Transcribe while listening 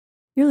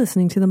You're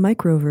listening to the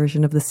micro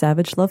version of the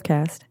Savage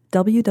Lovecast.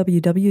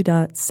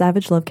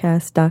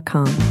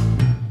 www.savagelovecast.com.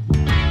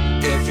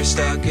 If you're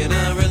stuck in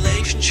a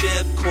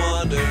relationship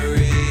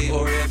quandary,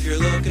 or if you're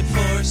looking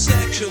for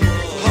sexual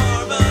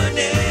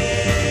harmony,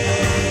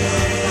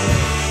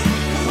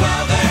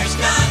 well, there's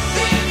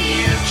nothing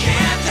you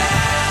can't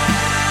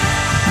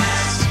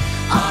ask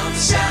on the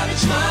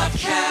Savage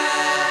Lovecast.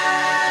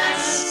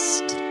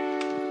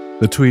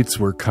 The tweets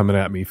were coming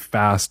at me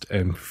fast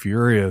and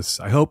furious.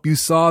 I hope you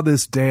saw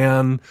this,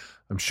 Dan.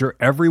 I'm sure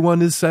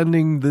everyone is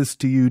sending this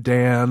to you,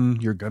 Dan.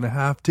 You're going to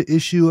have to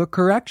issue a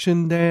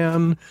correction,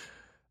 Dan.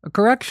 A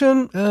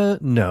correction?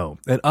 No.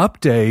 An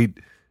update?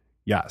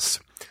 Yes.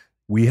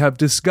 We have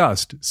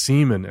discussed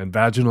semen and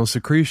vaginal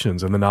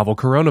secretions in the novel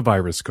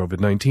coronavirus,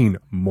 COVID-19,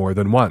 more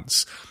than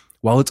once.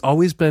 While it's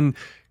always been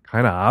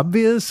kind of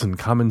obvious and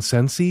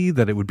common-sensey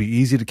that it would be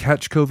easy to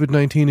catch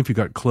COVID-19 if you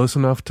got close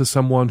enough to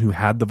someone who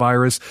had the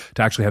virus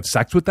to actually have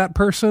sex with that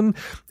person,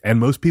 and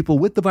most people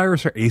with the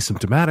virus are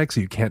asymptomatic, so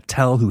you can't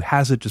tell who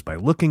has it just by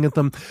looking at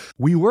them,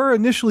 we were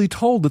initially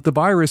told that the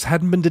virus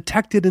hadn't been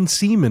detected in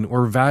semen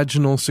or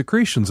vaginal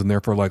secretions and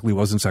therefore likely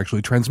wasn't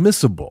sexually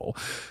transmissible.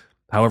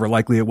 However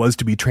likely it was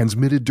to be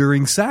transmitted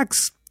during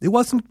sex, it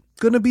wasn't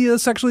going to be a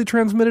sexually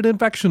transmitted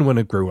infection when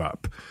it grew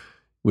up.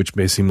 Which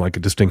may seem like a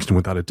distinction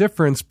without a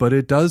difference, but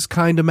it does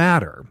kind of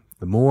matter.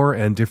 The more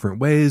and different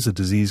ways a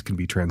disease can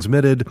be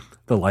transmitted,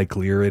 the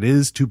likelier it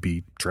is to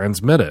be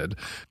transmitted.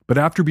 But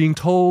after being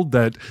told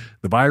that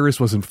the virus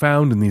wasn't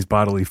found in these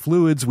bodily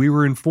fluids, we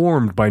were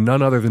informed by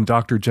none other than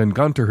Dr. Jen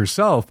Gunter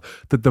herself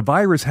that the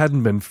virus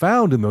hadn't been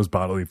found in those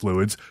bodily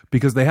fluids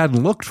because they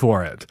hadn't looked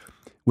for it,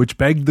 which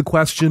begged the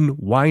question,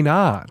 why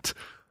not?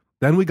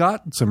 Then we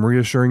got some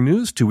reassuring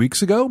news 2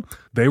 weeks ago.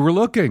 They were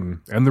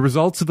looking, and the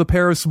results of a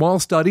pair of small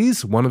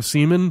studies, one of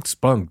semen,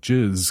 spunk,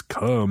 jizz,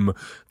 cum,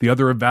 the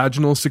other of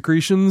vaginal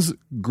secretions,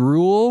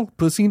 gruel,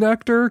 pussy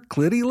nectar,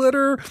 clitty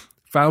litter,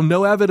 found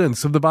no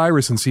evidence of the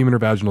virus in semen or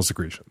vaginal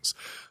secretions.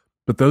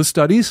 But those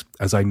studies,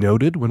 as I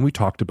noted when we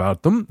talked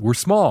about them, were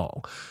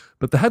small.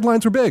 But the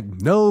headlines were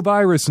big. No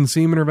virus in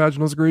semen or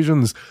vaginal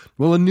secretions.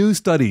 Well, a new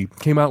study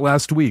came out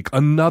last week.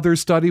 Another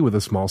study with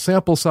a small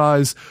sample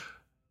size.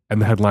 And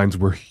the headlines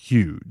were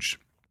huge.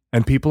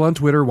 And people on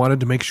Twitter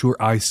wanted to make sure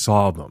I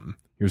saw them.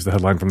 Here's the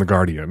headline from The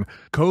Guardian.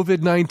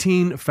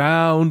 COVID-19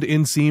 found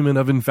in semen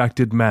of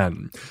infected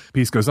men.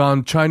 Piece goes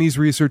on. Chinese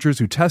researchers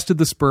who tested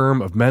the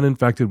sperm of men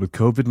infected with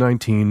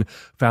COVID-19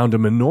 found a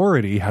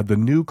minority had the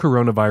new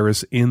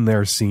coronavirus in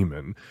their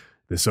semen.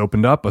 This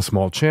opened up a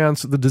small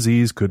chance the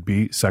disease could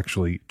be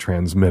sexually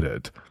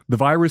transmitted. The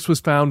virus was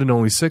found in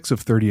only 6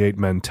 of 38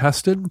 men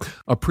tested.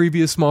 A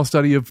previous small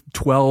study of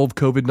 12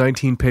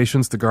 COVID-19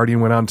 patients, The Guardian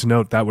went on to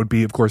note that would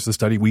be, of course, the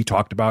study we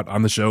talked about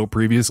on the show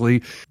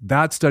previously.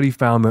 That study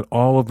found that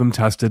all of them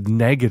tested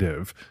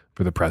negative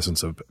for the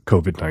presence of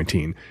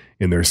COVID-19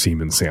 in their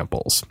semen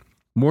samples.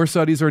 More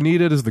studies are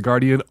needed, as The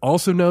Guardian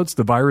also notes.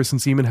 The virus in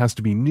semen has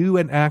to be new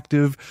and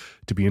active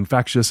to be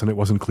infectious, and it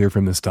wasn't clear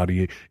from this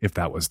study if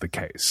that was the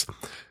case.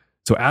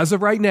 So as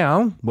of right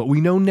now, what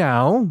we know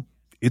now,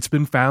 it's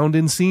been found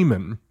in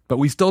semen, but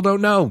we still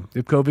don't know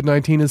if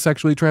COVID-19 is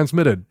sexually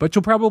transmitted, but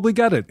you'll probably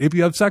get it if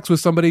you have sex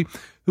with somebody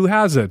who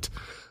has it.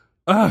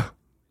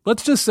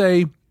 Let's just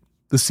say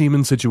the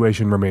semen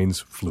situation remains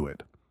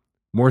fluid.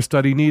 More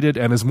study needed,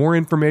 and as more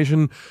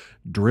information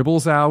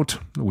dribbles out,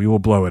 we will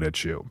blow it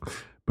at you.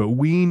 But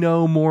we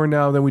know more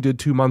now than we did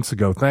 2 months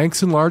ago,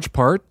 thanks in large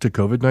part to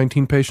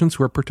COVID-19 patients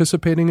who are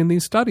participating in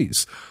these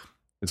studies.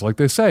 It's like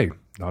they say,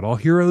 not all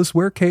heroes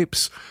wear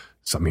capes.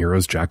 Some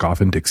heroes jack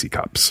off in Dixie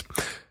cups.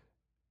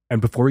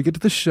 And before we get to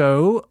the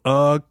show,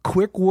 a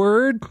quick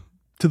word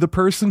to the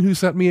person who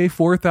sent me a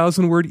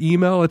 4,000-word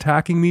email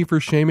attacking me for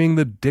shaming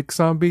the dick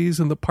zombies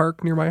in the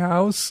park near my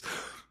house.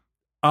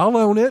 I'll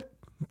own it.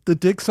 The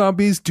dick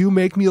zombies do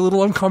make me a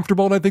little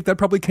uncomfortable, and I think that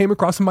probably came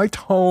across in my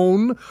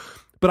tone.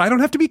 But I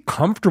don't have to be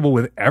comfortable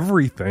with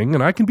everything,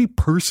 and I can be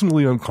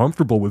personally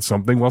uncomfortable with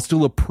something while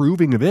still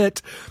approving of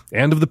it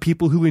and of the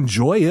people who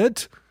enjoy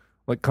it,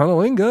 like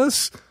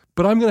Cunnilingus.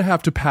 But I'm going to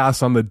have to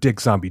pass on the Dick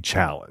Zombie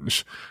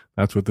Challenge.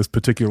 That's what this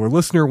particular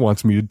listener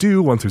wants me to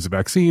do once there's a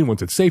vaccine,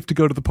 once it's safe to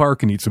go to the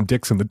park and eat some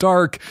dicks in the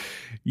dark.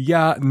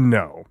 Yeah,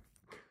 no.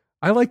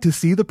 I like to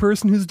see the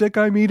person whose dick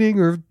I'm eating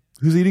or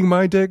who's eating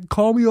my dick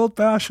call me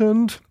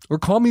old-fashioned or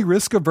call me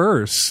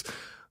risk-averse.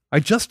 I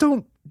just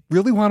don't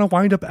really want to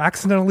wind up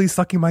accidentally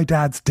sucking my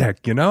dad's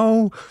dick, you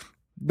know?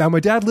 Now, my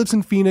dad lives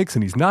in Phoenix,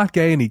 and he's not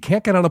gay, and he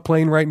can't get on a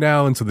plane right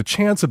now, and so the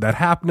chance of that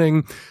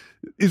happening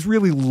is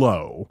really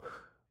low.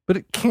 But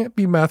it can't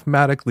be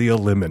mathematically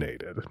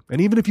eliminated. And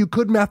even if you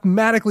could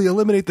mathematically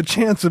eliminate the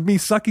chance of me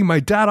sucking my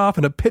dad off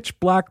in a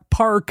pitch-black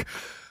park,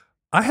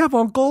 I have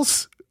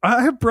uncles,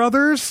 I have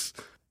brothers,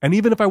 and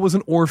even if I was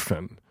an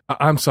orphan,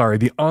 I'm sorry,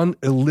 the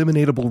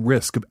uneliminatable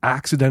risk of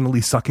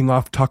accidentally sucking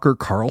off Tucker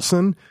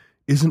Carlson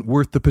isn't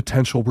worth the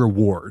potential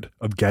reward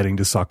of getting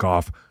to suck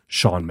off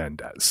Shawn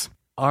Mendes.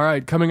 All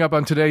right, coming up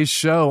on today's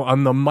show,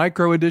 on the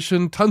micro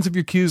edition, tons of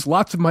your Q's,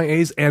 lots of my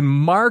A's, and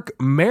Mark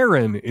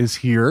Maron is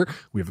here.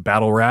 We have a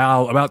battle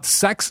royale about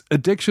sex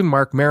addiction.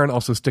 Mark Maron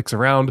also sticks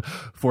around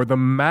for the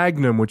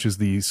Magnum, which is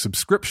the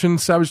subscription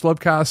Savage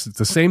Lovecast. It's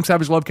the same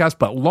Savage Lovecast,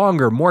 but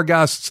longer, more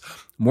guests,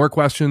 more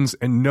questions,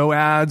 and no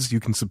ads. You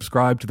can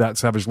subscribe to that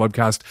Savage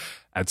Lovecast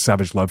at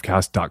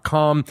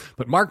savagelovecast.com.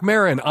 But Mark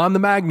Maron on the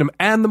Magnum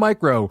and the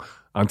micro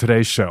on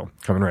today's show,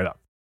 coming right up.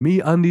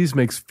 MeUndies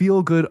makes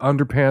feel-good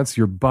underpants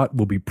your butt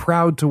will be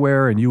proud to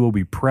wear and you will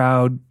be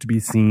proud to be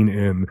seen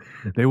in.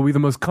 They will be the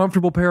most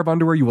comfortable pair of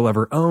underwear you will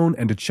ever own,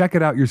 and to check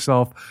it out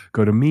yourself,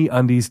 go to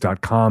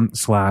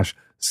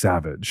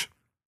MeUndies.com/savage.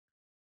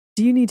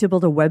 Do you need to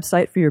build a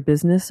website for your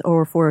business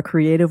or for a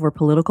creative or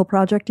political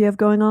project you have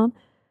going on?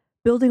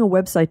 Building a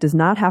website does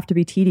not have to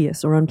be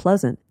tedious or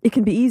unpleasant. It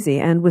can be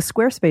easy, and with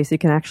Squarespace, it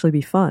can actually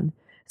be fun.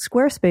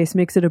 Squarespace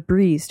makes it a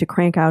breeze to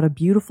crank out a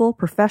beautiful,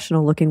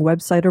 professional-looking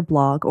website or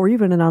blog, or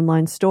even an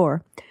online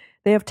store.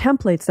 They have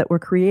templates that were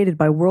created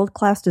by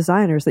world-class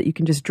designers that you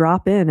can just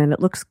drop in and it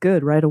looks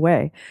good right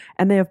away.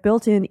 And they have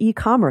built-in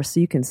e-commerce so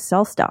you can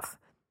sell stuff.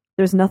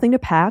 There's nothing to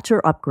patch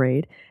or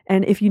upgrade,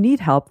 and if you need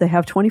help, they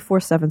have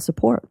 24/7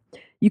 support.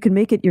 You can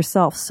make it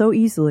yourself so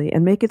easily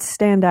and make it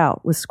stand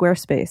out with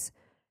Squarespace.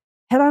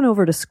 Head on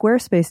over to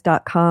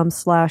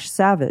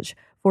squarespace.com/savage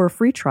for a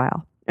free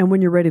trial. And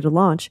when you're ready to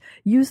launch,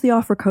 use the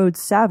offer code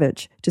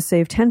SAVAGE to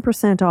save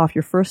 10% off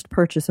your first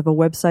purchase of a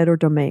website or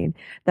domain.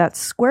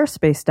 That's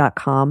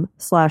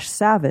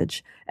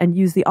squarespace.com/savage and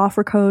use the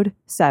offer code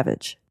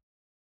SAVAGE.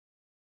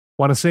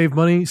 Want to save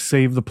money,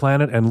 save the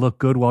planet, and look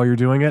good while you're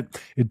doing it?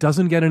 It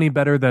doesn't get any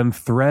better than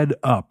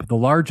ThreadUp, the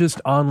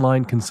largest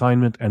online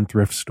consignment and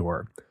thrift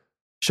store.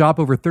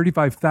 Shop over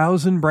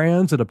 35,000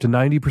 brands at up to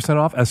 90%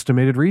 off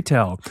estimated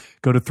retail.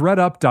 Go to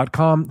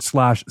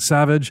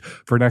threadup.com/savage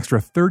for an extra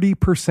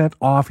 30%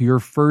 off your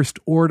first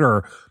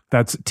order.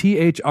 That's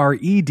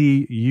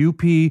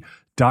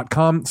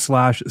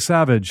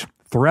THREDUP.com/savage.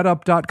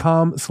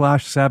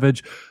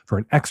 Threadup.com/savage for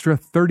an extra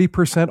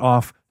 30%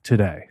 off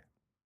today.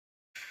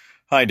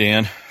 Hi,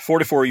 Dan.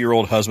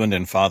 44-year-old husband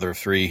and father of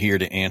three here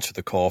to answer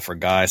the call for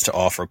guys to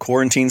offer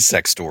quarantine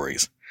sex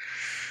stories.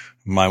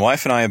 My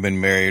wife and I have been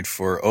married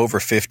for over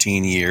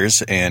 15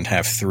 years and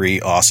have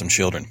three awesome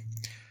children.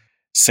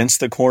 Since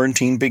the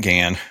quarantine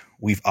began,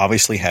 we've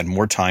obviously had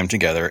more time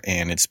together,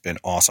 and it's been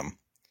awesome.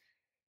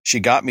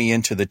 She got me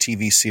into the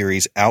TV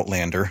series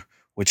Outlander,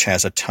 which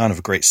has a ton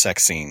of great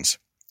sex scenes.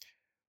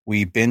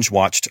 We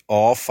binge-watched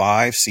all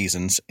 5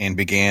 seasons and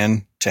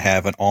began to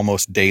have an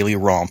almost daily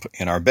romp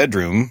in our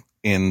bedroom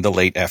in the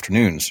late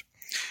afternoons.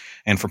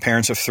 And for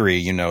parents of 3,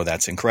 you know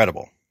that's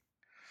incredible.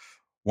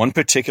 One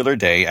particular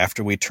day,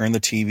 after we turned the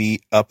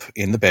TV up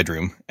in the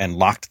bedroom and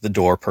locked the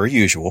door per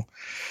usual,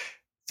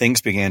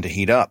 things began to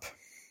heat up.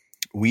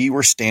 We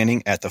were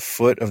standing at the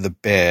foot of the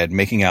bed,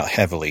 making out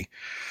heavily,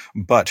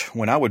 but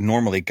when I would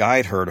normally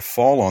guide her to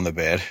fall on the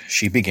bed,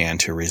 she began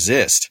to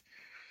resist.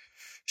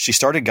 She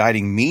started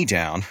guiding me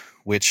down,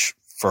 which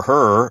for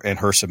her and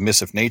her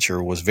submissive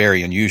nature was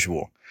very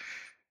unusual.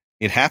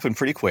 It happened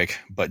pretty quick,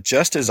 but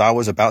just as I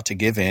was about to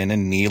give in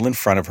and kneel in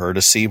front of her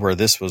to see where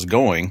this was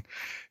going,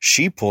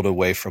 she pulled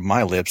away from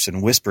my lips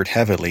and whispered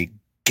heavily,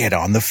 "Get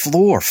on the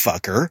floor,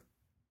 fucker."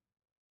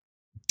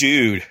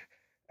 Dude,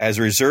 as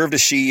reserved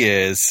as she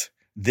is,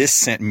 this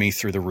sent me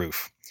through the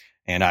roof,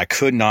 and I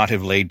could not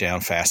have laid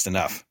down fast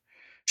enough.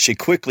 She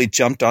quickly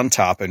jumped on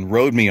top and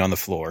rode me on the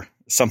floor,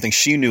 something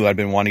she knew I'd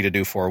been wanting to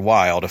do for a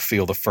while to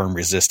feel the firm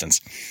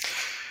resistance.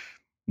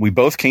 We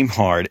both came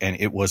hard, and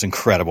it was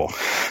incredible.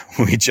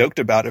 We joked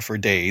about it for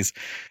days,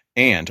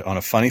 and on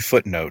a funny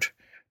footnote,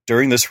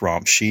 during this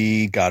romp,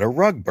 she got a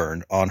rug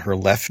burn on her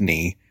left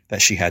knee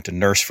that she had to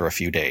nurse for a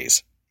few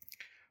days.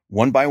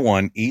 One by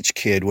one, each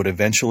kid would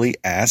eventually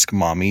ask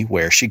Mommy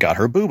where she got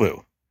her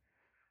boo-boo.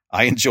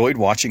 I enjoyed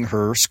watching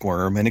her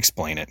squirm and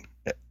explain it,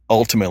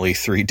 ultimately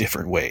 3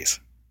 different ways.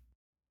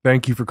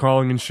 Thank you for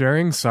calling and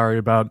sharing. Sorry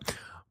about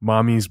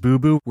Mommy's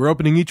boo-boo. We're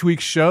opening each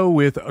week's show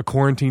with a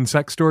quarantine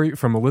sex story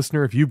from a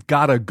listener. If you've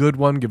got a good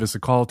one, give us a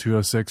call,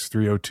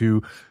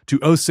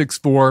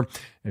 206-302-2064,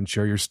 and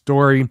share your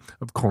story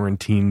of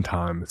quarantine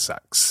time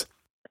sex.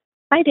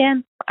 Hi,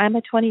 Dan. I'm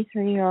a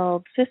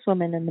 23-year-old cis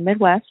woman in the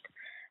Midwest.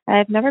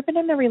 I've never been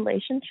in a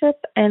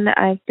relationship, and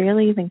I've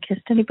barely even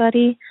kissed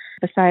anybody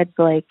besides,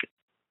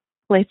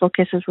 playful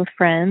kisses with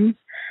friends.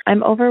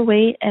 I'm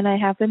overweight, and I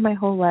have been my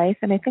whole life,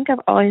 and I think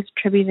I've always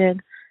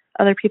attributed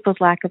other people's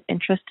lack of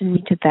interest in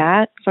me to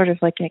that, sort of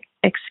like an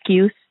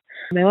excuse.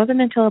 It wasn't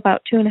until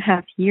about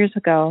 2.5 years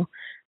ago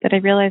that I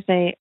realized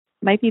I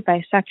might be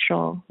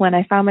bisexual when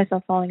I found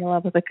myself falling in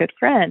love with a good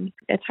friend.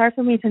 It's hard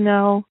for me to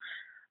know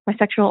my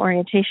sexual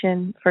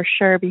orientation for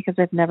sure because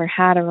I've never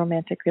had a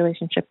romantic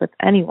relationship with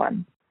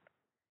anyone,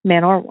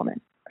 man or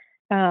woman.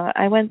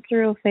 I went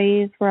through a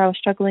phase where I was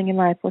struggling in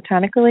my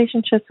platonic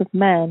relationships with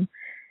men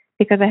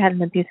because I had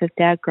an abusive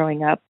dad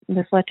growing up.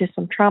 This led to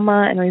some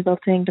trauma and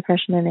resulting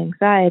depression and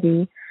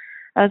anxiety.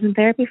 I was in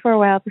therapy for a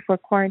while before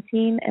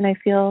quarantine, and I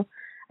feel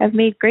I've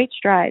made great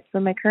strides,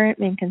 but my current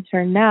main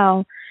concern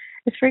now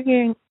is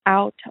figuring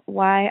out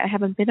why I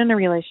haven't been in a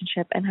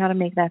relationship and how to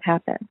make that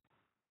happen.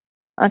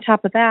 On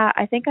top of that,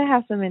 I think I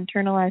have some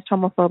internalized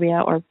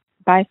homophobia or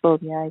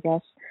biphobia, I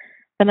guess,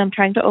 that I'm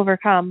trying to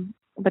overcome,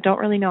 but don't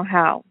really know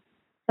how.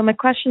 So my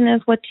question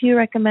is, what do you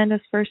recommend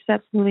as first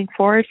steps moving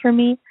forward for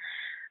me?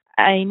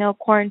 I know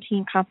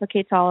quarantine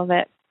complicates all of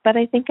it, but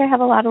I think I have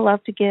a lot of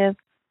love to give.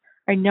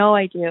 I know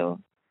I do.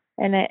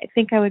 And I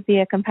think I would be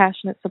a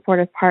compassionate,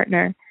 supportive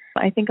partner.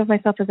 I think of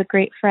myself as a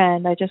great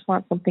friend. I just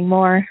want something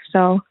more.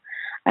 So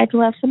I'd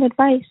love some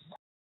advice.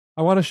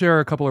 I want to share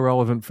a couple of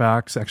relevant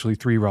facts, actually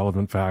 3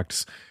 relevant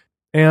facts,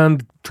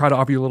 and try to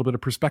offer you a little bit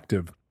of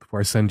perspective before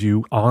I send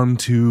you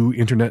onto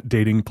internet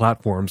dating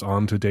platforms,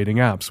 onto dating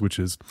apps, which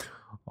is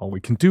all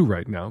we can do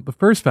right now. The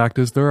first fact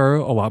is there are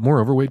a lot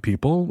more overweight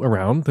people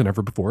around than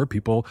ever before.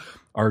 People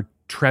are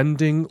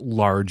trending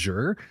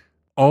larger.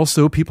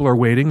 Also, people are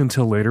waiting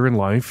until later in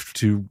life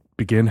to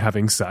begin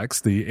having sex.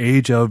 The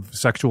age of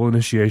sexual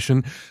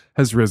initiation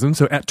has risen.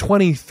 So at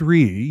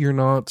 23, you're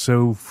not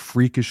so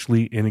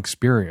freakishly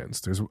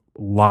inexperienced. There's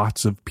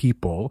lots of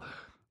people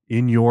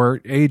in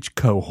your age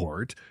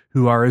cohort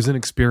who are as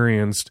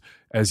inexperienced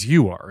as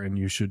you are. And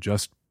you should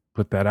just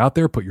put that out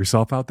there, put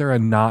yourself out there,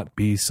 and not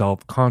be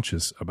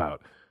self-conscious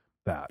about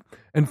that.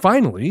 And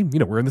finally,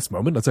 we're in this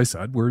moment, as I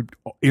said, where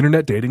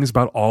internet dating is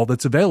about all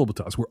that's available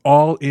to us. We're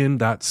all in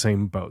that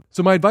same boat.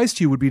 So my advice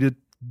to you would be to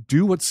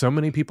do what so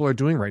many people are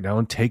doing right now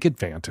and take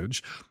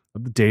advantage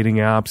of the dating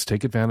apps,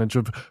 take advantage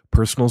of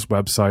personals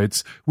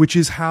websites, which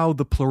is how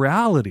the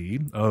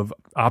plurality of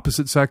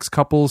opposite sex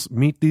couples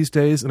meet these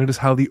days. And it is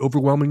how the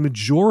overwhelming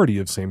majority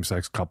of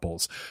same-sex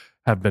couples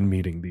have been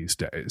meeting these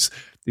days,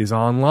 is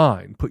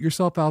online. Put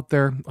yourself out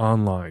there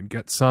online.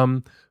 Get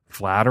some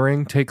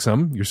flattering, take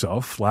some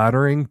yourself,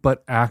 flattering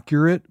but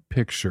accurate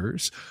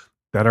pictures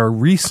that are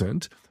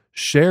recent,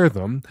 share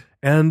them,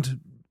 and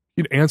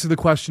answer the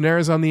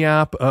questionnaires on the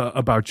app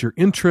about your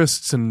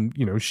interests and,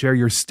 share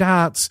your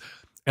stats.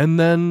 And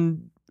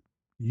then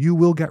you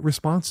will get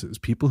responses.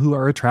 People who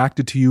are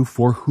attracted to you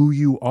for who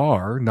you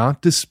are,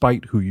 not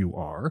despite who you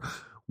are,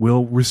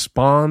 will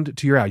respond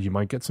to your ad. You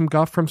might get some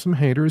guff from some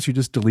haters. You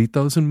just delete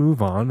those and move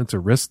on. It's a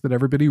risk that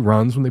everybody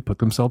runs when they put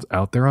themselves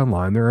out there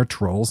online. There are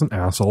trolls and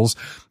assholes.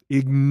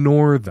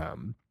 Ignore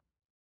them.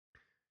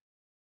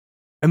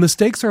 And the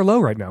stakes are low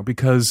right now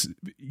because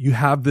you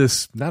have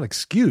this, not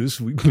excuse,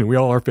 we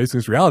all are facing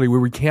this reality where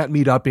we can't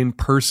meet up in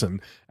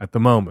person at the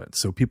moment.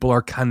 So people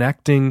are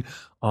connecting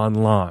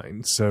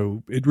online.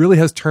 So it really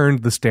has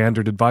turned the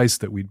standard advice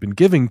that we'd been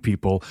giving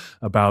people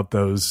about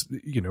those,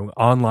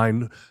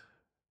 online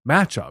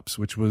matchups,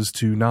 which was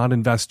to not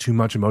invest too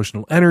much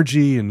emotional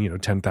energy in,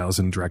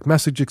 10,000 direct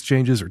message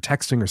exchanges or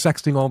texting or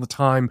sexting all the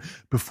time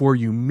before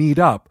you meet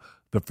up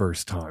the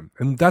first time.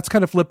 And that's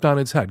kind of flipped on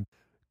its head.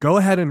 Go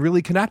ahead and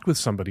really connect with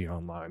somebody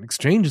online.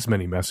 Exchange as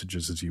many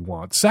messages as you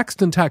want.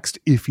 Sext and text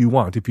if you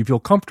want, if you feel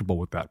comfortable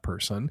with that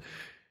person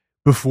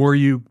before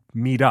you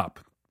meet up,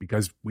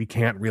 because we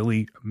can't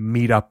really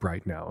meet up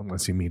right now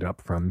unless you meet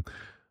up from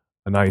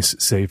a nice,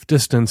 safe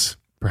distance,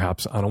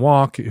 perhaps on a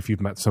walk if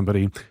you've met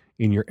somebody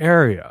in your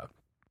area.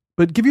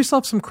 But give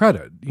yourself some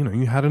credit. You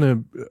had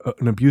an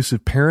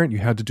abusive parent. You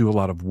had to do a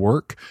lot of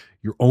work.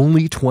 You're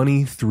only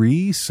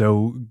 23,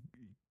 so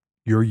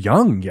you're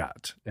young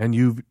yet, and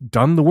you've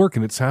done the work.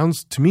 And it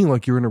sounds to me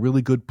like you're in a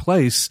really good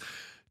place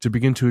to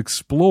begin to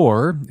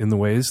explore, in the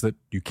ways that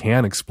you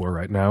can explore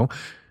right now,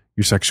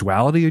 your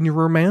sexuality and your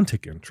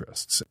romantic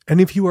interests.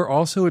 And if you are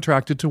also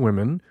attracted to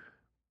women,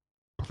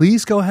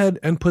 please go ahead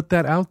and put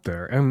that out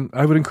there. And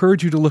I would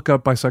encourage you to look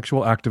up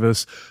bisexual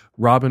activist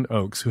Robin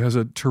Oakes, who has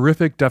a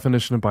terrific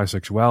definition of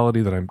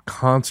bisexuality that I'm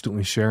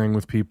constantly sharing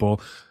with people.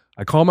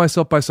 I call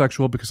myself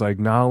bisexual because I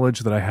acknowledge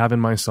that I have in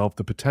myself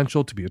the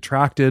potential to be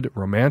attracted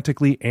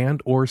romantically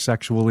and or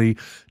sexually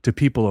to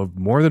people of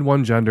more than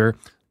one gender,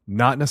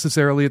 not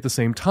necessarily at the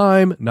same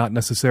time, not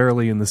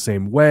necessarily in the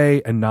same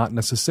way, and not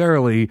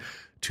necessarily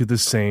to the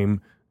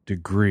same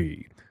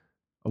degree.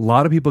 A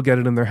lot of people get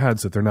it in their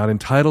heads that they're not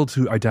entitled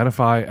to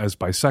identify as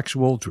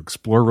bisexual, to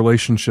explore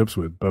relationships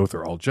with both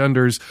or all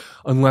genders,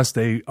 unless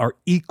they are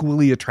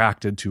equally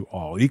attracted to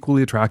all,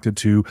 equally attracted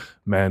to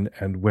men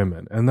and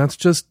women. And that's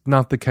just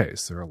not the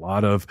case. There are a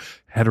lot of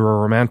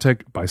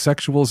heteroromantic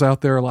bisexuals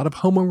out there, a lot of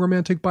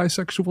homoromantic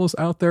bisexuals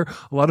out there,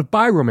 a lot of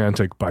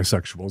biromantic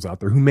bisexuals out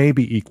there who may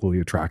be equally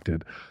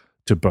attracted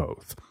to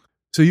both.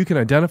 So you can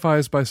identify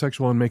as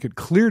bisexual and make it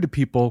clear to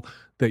people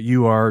that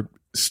you are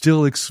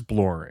still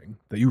exploring,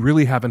 that you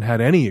really haven't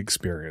had any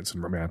experience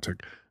in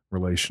romantic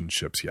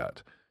relationships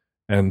yet.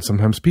 And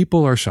sometimes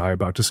people are shy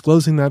about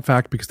disclosing that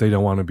fact because they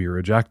don't want to be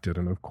rejected.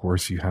 And of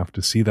course, you have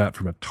to see that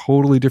from a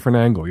totally different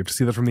angle. You have to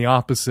see that from the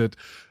opposite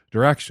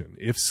direction.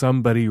 If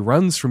somebody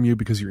runs from you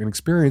because you're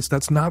inexperienced,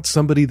 that's not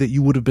somebody that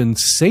you would have been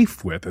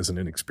safe with as an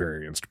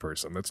inexperienced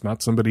person. That's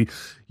not somebody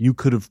you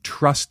could have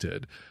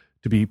trusted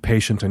to be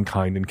patient and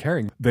kind and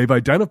caring. They've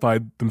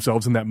identified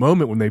themselves in that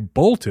moment when they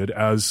bolted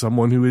as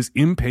someone who is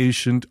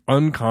impatient,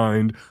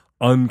 unkind,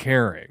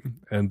 uncaring,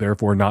 and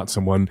therefore not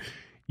someone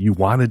you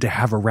wanted to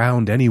have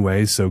around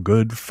anyway, so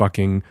good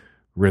fucking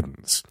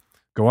riddance.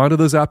 Go Go onto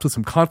those apps with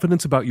some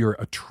confidence about your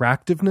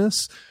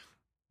attractiveness.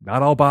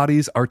 Not all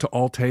bodies are to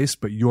all tastes,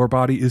 but your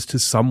body is to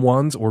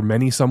someone's or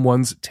many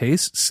someone's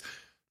tastes.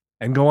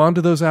 And go onto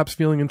those apps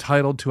feeling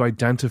entitled to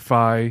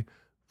identify,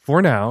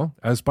 for now,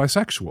 as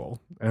bisexual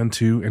and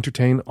to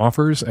entertain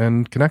offers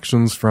and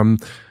connections from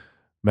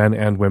men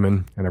and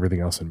women and everything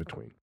else in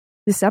between.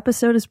 This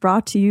episode is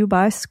brought to you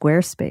by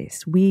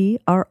Squarespace. We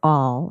are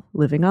all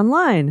living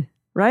online,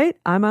 right?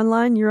 I'm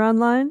online, you're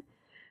online.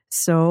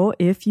 So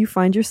if you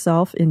find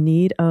yourself in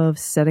need of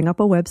setting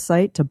up a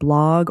website to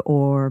blog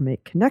or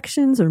make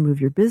connections or move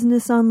your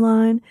business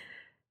online,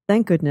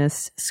 thank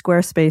goodness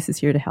Squarespace is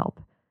here to help.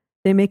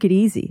 They make it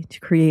easy to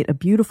create a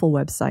beautiful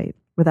website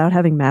without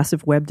having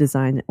massive web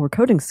design or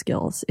coding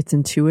skills. It's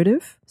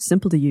intuitive,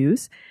 simple to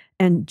use,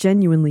 and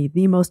genuinely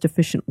the most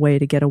efficient way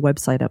to get a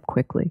website up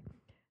quickly.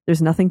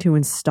 There's nothing to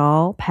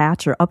install,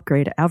 patch, or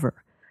upgrade ever.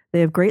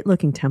 They have great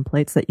looking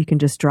templates that you can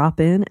just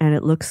drop in and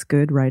it looks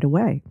good right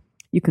away.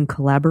 You can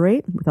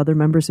collaborate with other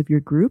members of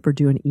your group or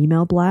do an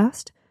email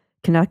blast,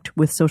 connect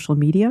with social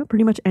media,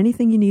 pretty much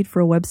anything you need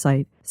for a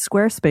website.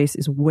 Squarespace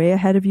is way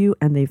ahead of you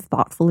and they've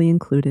thoughtfully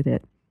included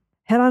it.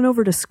 Head on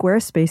over to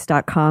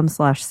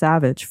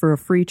squarespace.com/savage for a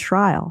free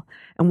trial.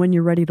 And when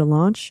you're ready to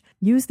launch,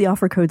 use the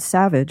offer code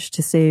SAVAGE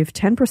to save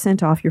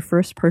 10% off your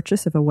first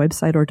purchase of a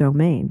website or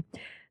domain.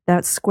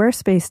 That's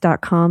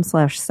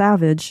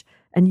squarespace.com/savage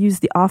and use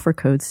the offer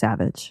code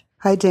SAVAGE.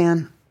 Hi,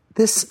 Dan.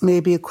 This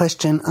may be a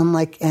question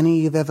unlike any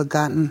you've ever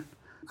gotten.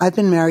 I've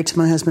been married to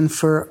my husband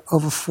for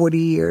over 40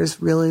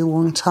 years, really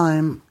long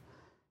time.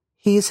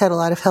 He's had a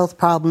lot of health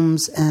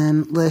problems,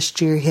 and last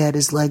year he had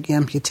his leg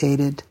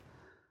amputated.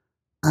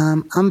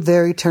 I'm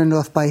very turned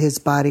off by his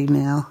body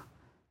now,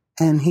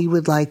 and he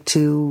would like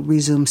to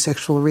resume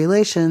sexual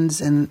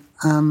relations, and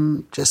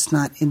I'm just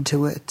not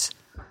into it.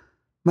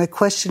 My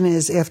question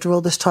is, after all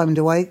this time,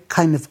 do I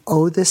kind of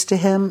owe this to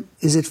him?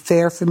 Is it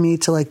fair for me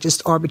to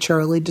just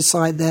arbitrarily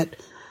decide that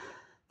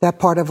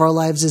part of our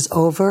lives is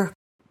over?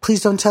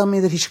 Please don't tell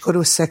me that he should go to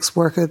a sex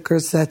worker,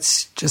 because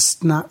that's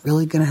just not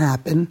really going to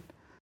happen.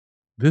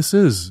 This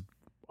is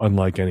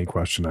unlike any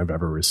question I've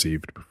ever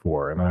received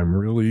before, and I'm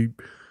really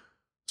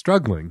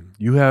struggling.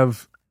 You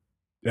have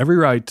every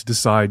right to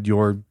decide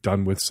you're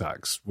done with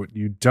sex. What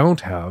you don't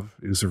have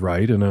is a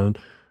right in a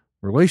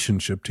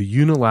relationship to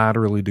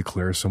unilaterally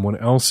declare someone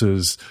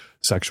else's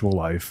sexual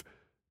life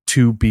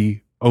to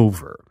be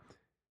over.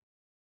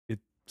 It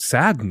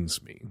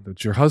saddens me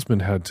that your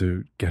husband had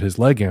to get his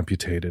leg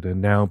amputated,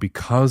 and now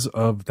because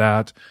of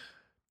that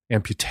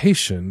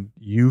amputation,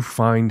 you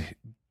find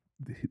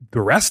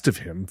the rest of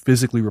him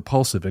physically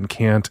repulsive and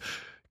can't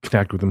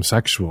connect with him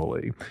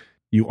sexually.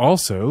 You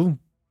also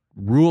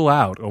rule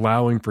out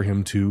allowing for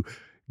him to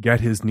get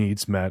his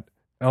needs met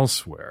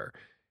elsewhere.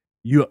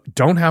 You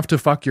don't have to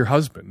fuck your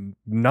husband.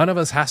 None of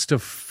us has to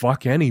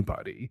fuck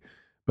anybody.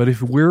 But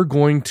if we're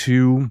going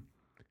to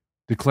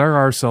declare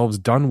ourselves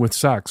done with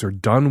sex or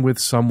done with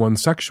someone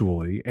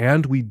sexually,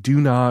 and we do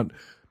not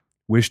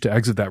wish to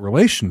exit that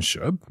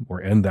relationship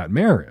or end that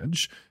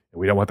marriage,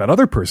 and we don't want that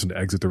other person to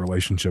exit the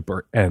relationship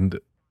or end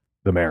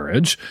the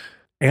marriage,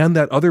 and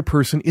that other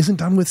person isn't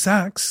done with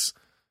sex,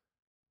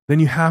 then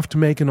you have to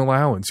make an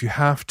allowance. You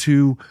have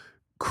to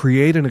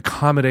create an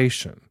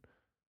accommodation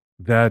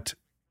that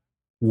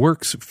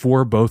works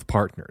for both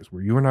partners,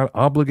 where you are not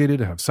obligated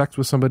to have sex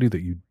with somebody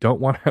that you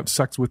don't want to have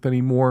sex with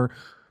anymore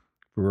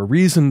for a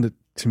reason that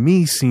to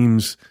me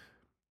seems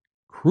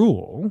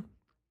cruel,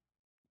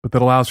 but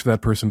that allows for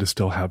that person to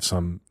still have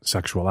some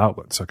sexual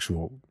outlet,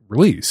 sexual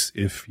release,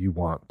 if you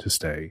want to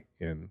stay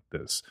in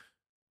this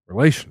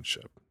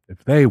relationship,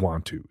 if they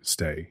want to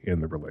stay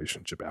in the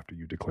relationship after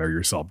you declare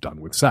yourself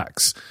done with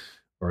sex,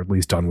 or at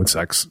least done with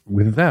sex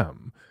with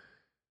them.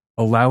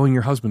 Allowing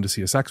your husband to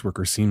see a sex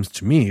worker seems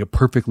to me a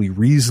perfectly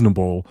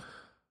reasonable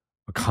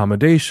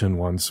accommodation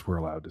once we're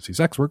allowed to see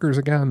sex workers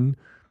again.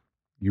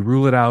 You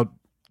rule it out,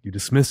 you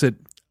dismiss it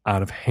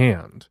out of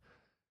hand.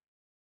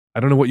 I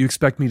don't know what you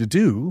expect me to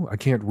do. I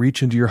can't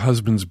reach into your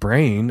husband's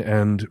brain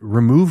and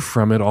remove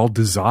from it all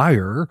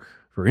desire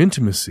for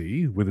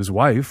intimacy with his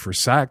wife, for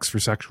sex, for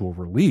sexual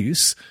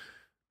release.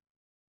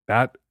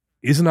 That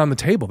isn't on the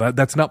table.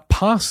 That's not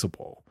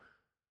possible.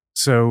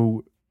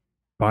 So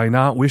by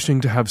not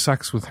wishing to have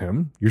sex with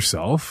him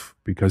yourself,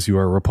 because you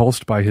are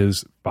repulsed by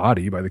his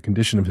body, by the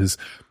condition of his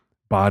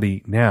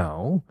body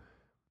now,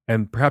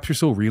 and perhaps you're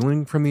still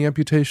reeling from the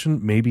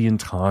amputation, maybe in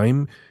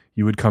time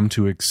you would come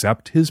to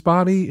accept his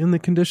body in the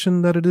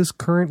condition that it is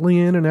currently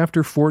in. And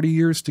after 40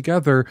 years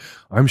together,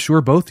 I'm sure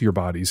both your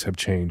bodies have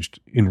changed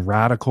in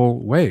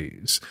radical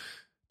ways.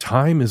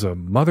 Time is a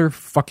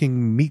motherfucking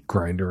meat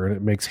grinder, and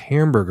it makes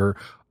hamburger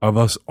of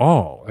us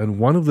all. And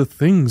one of the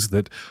things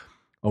that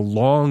a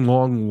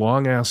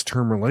long ass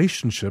term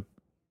relationship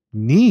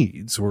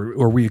needs,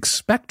 or we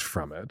expect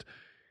from it,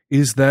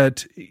 is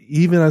that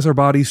even as our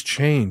bodies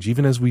change,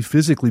 even as we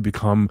physically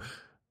become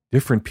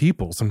different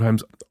people,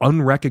 sometimes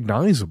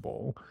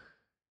unrecognizable,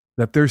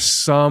 that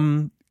there's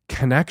some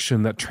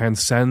connection that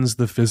transcends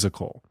the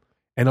physical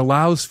and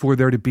allows for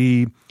there to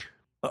be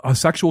a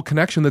sexual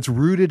connection that's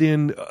rooted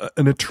in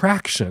an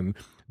attraction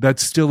that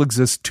still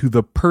exists to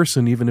the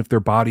person, even if their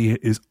body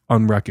is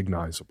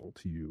unrecognizable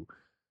to you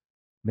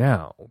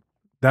now.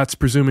 That's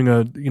presuming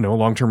a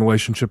long-term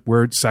relationship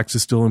where sex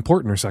is still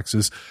important or sex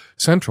is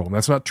central. And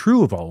that's not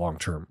true of all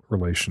long-term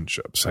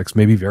relationships. Sex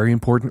may be very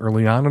important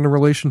early on in a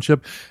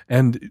relationship,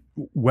 and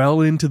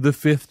well into the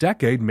 5th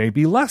decade may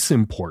be less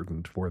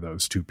important for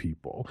those two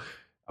people.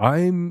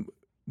 I'm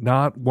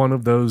not one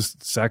of those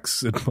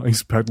sex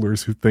advice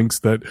peddlers who thinks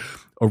that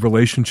a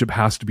relationship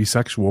has to be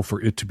sexual for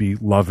it to be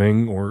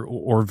loving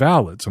or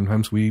valid.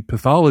 Sometimes we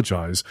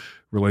pathologize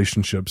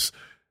relationships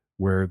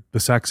where the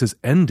sex is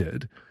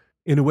ended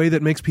in a way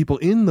that makes people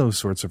in those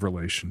sorts of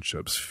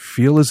relationships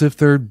feel as if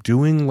they're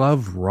doing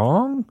love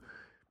wrong,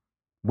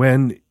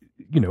 when,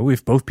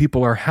 if both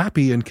people are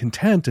happy and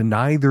content and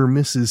neither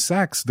misses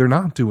sex, they're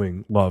not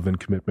doing love and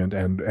commitment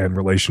and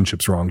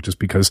relationships wrong just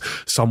because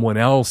someone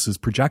else is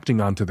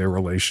projecting onto their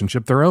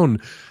relationship their own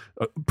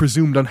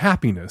presumed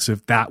unhappiness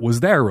if that was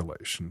their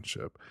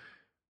relationship.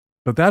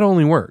 But that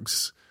only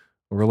works.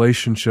 A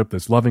relationship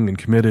that's loving and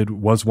committed,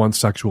 was once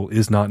sexual,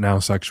 is not now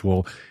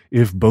sexual,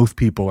 if both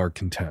people are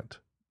content.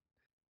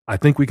 I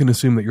think we can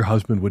assume that your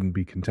husband wouldn't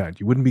be content.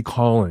 You wouldn't be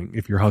calling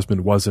if your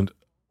husband wasn't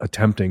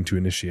attempting to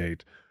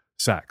initiate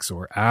sex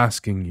or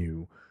asking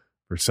you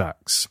for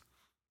sex.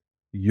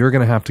 You're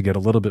going to have to get a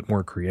little bit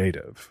more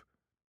creative.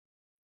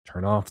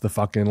 Turn off the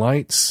fucking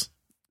lights.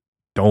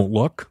 Don't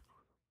look.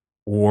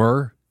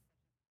 Or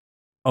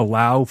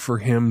allow for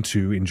him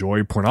to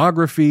enjoy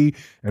pornography.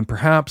 And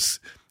perhaps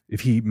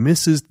if he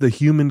misses the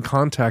human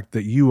contact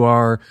that you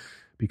are,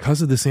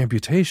 because of this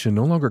amputation,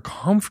 no longer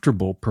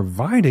comfortable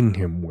providing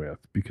him with,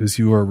 because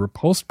you are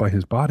repulsed by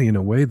his body in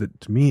a way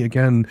that, to me,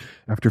 again,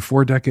 after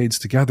 4 decades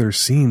together,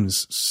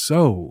 seems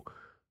so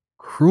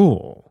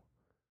cruel.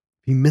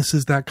 He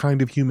misses that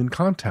kind of human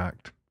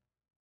contact.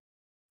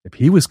 If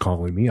he was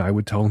calling me, I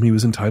would tell him he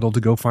was entitled to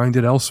go find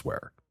it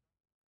elsewhere.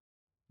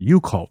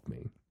 You called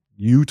me.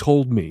 You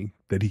told me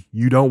that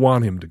you don't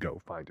want him to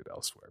go find it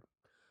elsewhere.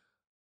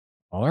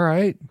 All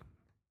right.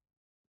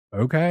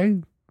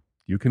 Okay.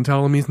 You can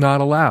tell him he's not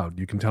allowed.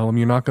 You can tell him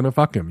you're not going to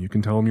fuck him. You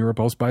can tell him you're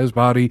repulsed by his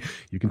body.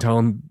 You can tell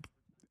him,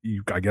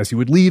 I guess you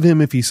would leave him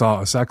if he saw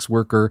a sex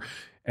worker.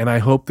 And I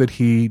hope that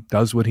he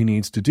does what he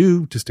needs to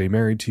do to stay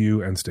married to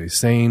you and stay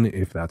sane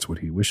if that's what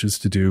he wishes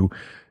to do,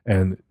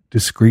 and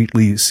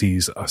discreetly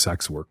sees a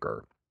sex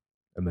worker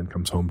and then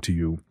comes home to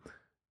you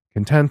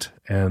content,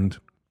 and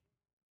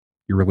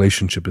your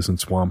relationship isn't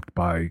swamped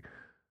by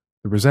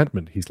the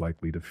resentment he's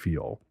likely to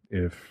feel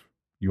if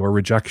your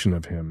rejection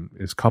of him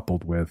is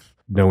coupled with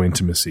no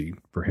intimacy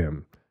for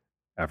him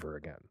ever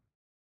again.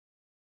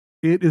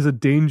 It is a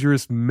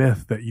dangerous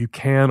myth that you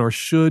can or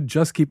should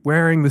just keep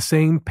wearing the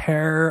same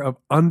pair of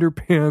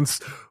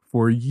underpants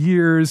for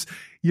years.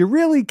 You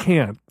really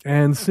can't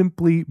and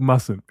simply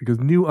mustn't, because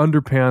new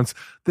underpants,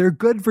 they're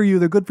good for you.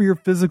 They're good for your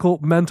physical,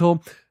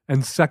 mental,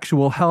 and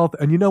sexual health.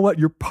 And you know what?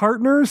 Your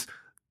partners,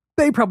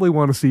 they probably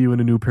want to see you in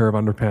a new pair of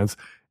underpants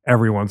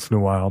every once in a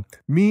while.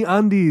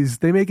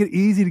 MeUndies, they make it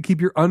easy to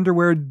keep your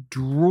underwear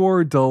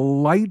drawer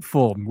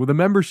delightful. With a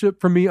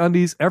membership from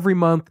MeUndies, every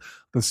month,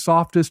 the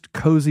softest,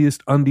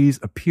 coziest undies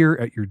appear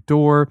at your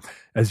door.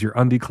 As your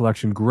undie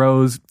collection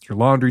grows, your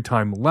laundry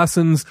time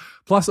lessens.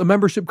 Plus, a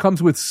membership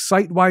comes with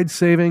site-wide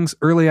savings,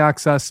 early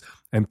access,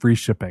 and free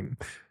shipping.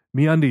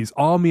 MeUndies,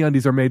 all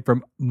MeUndies are made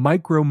from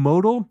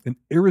micromodal, an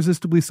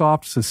irresistibly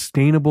soft,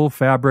 sustainable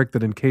fabric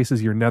that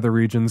encases your nether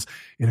regions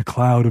in a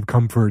cloud of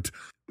comfort.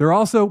 They're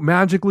also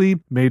magically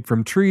made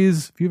from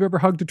trees. If you've ever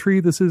hugged a tree,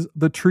 this is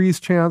the tree's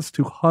chance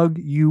to hug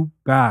you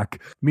back.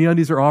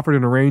 MeUndies are offered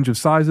in a range of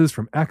sizes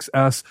from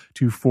XS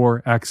to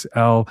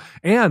 4XL.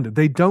 And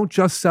they don't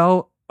just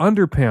sell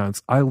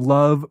underpants. I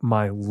love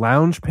my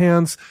lounge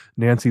pants.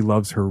 Nancy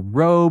loves her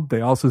robe.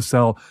 They also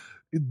sell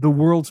the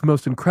world's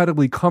most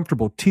incredibly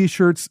comfortable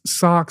t-shirts,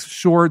 socks,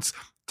 shorts,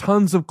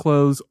 tons of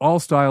clothes, all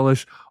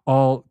stylish,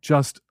 all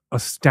just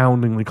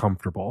astoundingly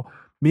comfortable.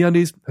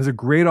 MeUndies has a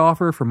great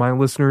offer for my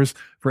listeners.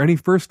 For any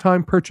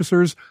first-time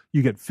purchasers,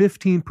 you get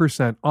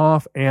 15%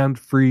 off and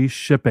free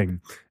shipping.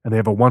 And they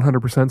have a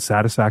 100%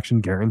 satisfaction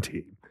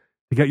guarantee.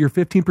 To get your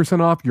 15%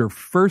 off your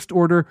first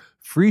order,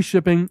 free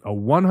shipping, a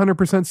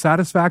 100%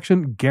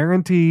 satisfaction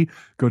guarantee,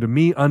 go to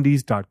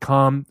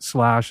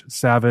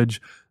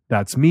MeUndies.com/savage.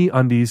 That's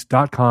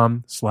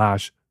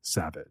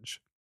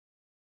MeUndies.com/savage.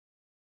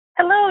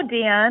 Hello,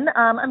 Dan.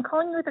 I'm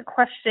calling you with a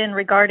question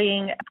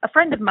regarding a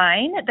friend of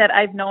mine that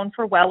I've known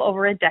for well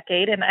over a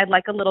decade, and I'd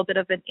like a little bit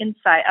of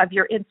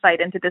your insight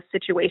into this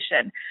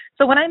situation.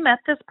 So when I met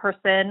this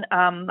person,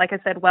 like I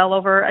said, well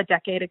over a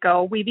decade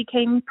ago, we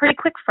became pretty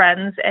quick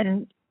friends,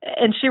 and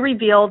she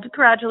revealed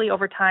gradually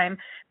over time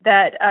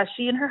that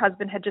she and her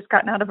husband had just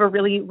gotten out of a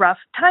really rough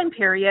time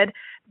period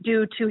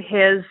due to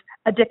his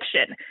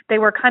addiction. They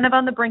were kind of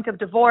on the brink of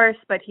divorce,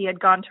 but he had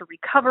gone to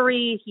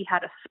recovery. He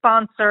had a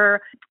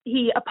sponsor.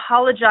 He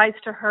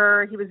apologized to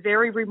her. He was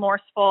very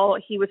remorseful.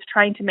 He was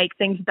trying to make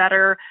things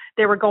better.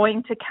 They were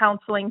going to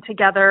counseling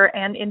together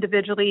and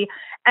individually.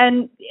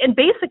 And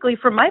basically,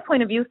 from my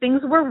point of view,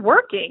 things were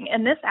working.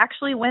 And this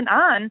actually went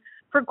on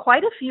for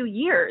quite a few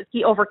years.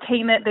 He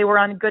overcame it. They were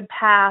on a good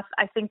path.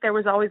 I think there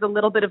was always a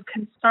little bit of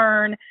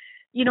concern,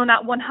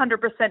 not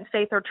 100%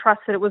 faith or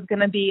trust that it was going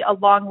to be a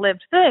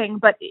long-lived thing,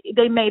 but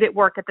they made it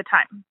work at the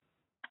time.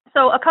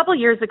 So a couple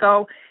years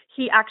ago,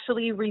 he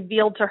actually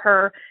revealed to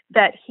her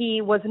that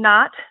he was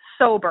not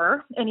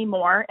sober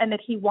anymore and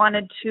that he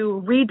wanted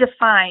to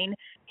redefine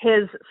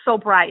his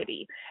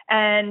sobriety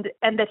and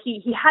that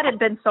he hadn't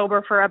been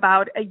sober for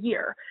about a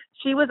year.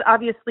 She was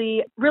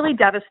obviously really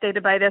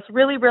devastated by this,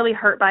 really, really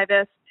hurt by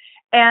this,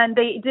 and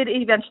they did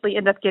eventually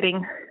end up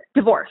getting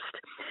divorced.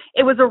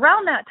 It was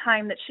around that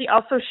time that she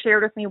also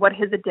shared with me what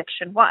his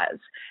addiction was.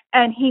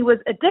 And he was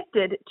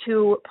addicted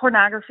to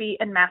pornography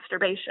and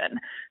masturbation.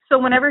 So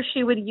whenever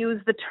she would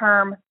use the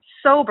term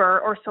sober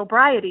or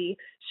sobriety,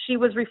 she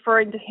was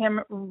referring to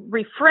him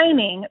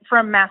refraining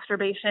from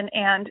masturbation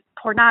and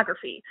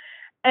pornography.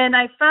 And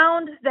I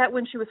found that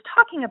when she was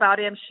talking about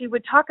him, she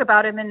would talk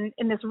about him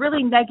in this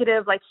really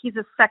negative, like, he's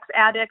a sex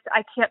addict,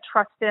 I can't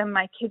trust him,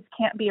 my kids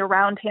can't be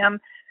around him,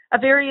 a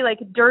very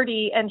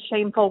dirty and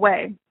shameful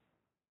way.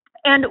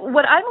 And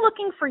what I'm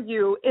looking for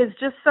you is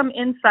just some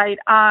insight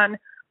on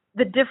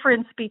the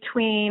difference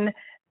between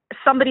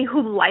somebody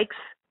who likes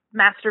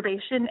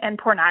masturbation and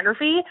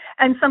pornography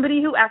and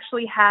somebody who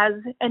actually has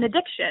an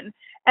addiction.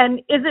 And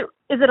is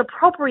it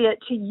appropriate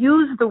to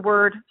use the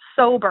word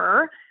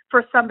sober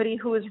for somebody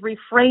who is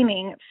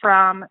refraining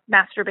from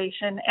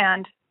masturbation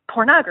and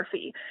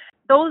pornography?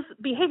 Those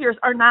behaviors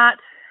are not...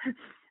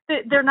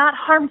 they're not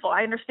harmful.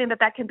 I understand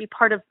that can be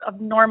part of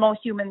normal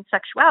human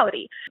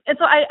sexuality. And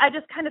so I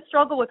just kind of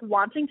struggle with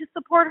wanting to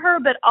support her,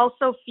 but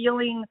also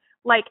feeling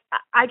like,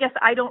 I guess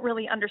I don't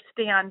really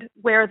understand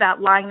where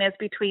that line is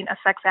between a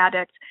sex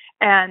addict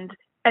and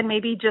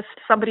maybe just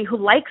somebody who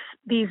likes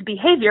these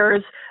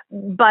behaviors,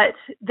 but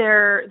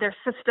their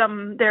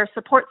system, their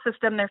support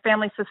system, their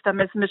family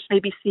system is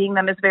maybe seeing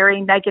them as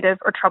very negative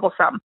or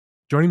troublesome.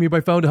 Joining me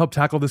by phone to help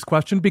tackle this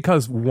question,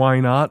 because why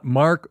not,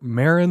 Marc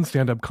Maron,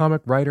 stand-up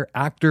comic, writer,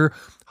 actor,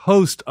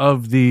 host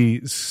of the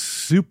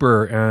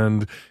super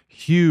and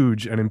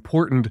huge and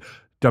important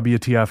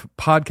WTF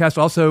podcast.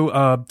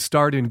 Also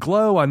starred in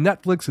Glow on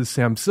Netflix as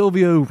Sam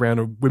Silvio, ran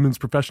a women's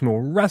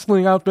professional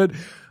wrestling outfit,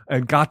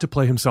 and got to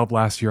play himself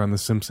last year on The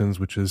Simpsons,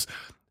 which is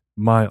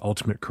my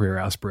ultimate career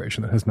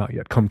aspiration that has not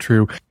yet come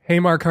true.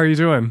 Hey, Marc, how are you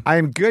doing?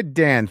 I'm good,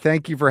 Dan.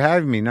 Thank you for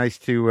having me. Nice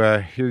to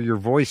hear your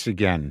voice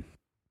again.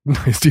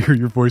 Nice to hear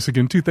your voice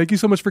again, too. Thank you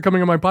so much for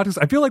coming on my podcast.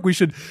 I feel like we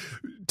should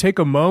take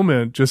a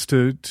moment just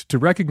to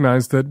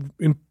recognize that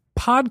in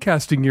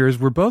podcasting years,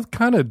 we're both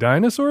kind of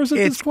dinosaurs at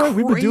this point.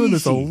 Crazy. We've been doing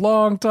this a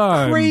long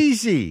time.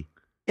 Crazy.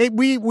 We've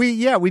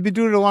been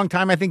doing it a long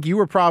time. I think you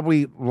were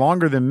probably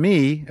longer than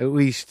me, at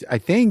least I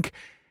think.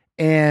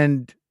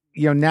 And,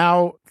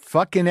 now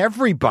fucking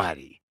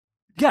everybody.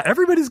 Yeah,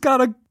 everybody's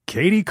got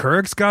Katie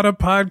Couric's got a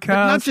podcast.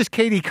 But not just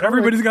Katie Couric.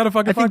 Everybody's got a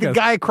fucking podcast. I think the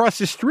guy across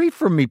the street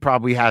from me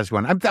probably has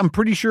one. I'm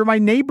pretty sure my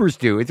neighbors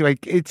do. It's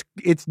like, it's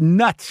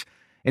nuts.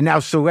 And now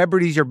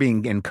celebrities are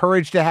being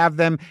encouraged to have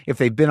them. If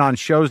they've been on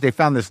shows, they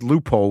found this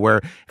loophole where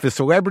if a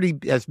celebrity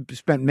has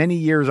spent many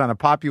years on a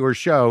popular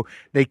show,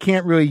 they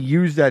can't really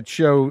use that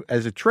show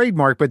as a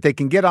trademark, but they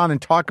can get on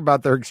and talk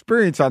about their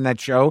experience on that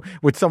show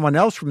with someone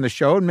else from the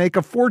show and make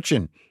a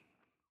fortune.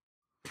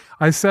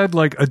 I said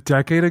a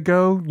decade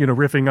ago,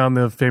 riffing on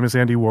the famous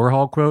Andy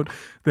Warhol quote,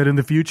 that in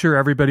the future,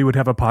 everybody would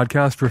have a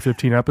podcast for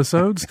 15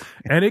 episodes.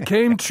 And it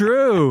came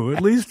true,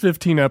 at least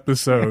 15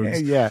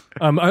 episodes. Yeah.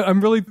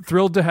 I'm really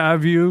thrilled to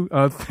have you.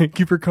 Thank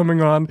you for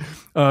coming on.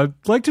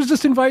 Like to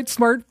just invite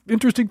smart,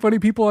 interesting, funny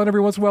people on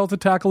every once in a while to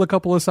tackle a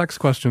couple of sex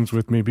questions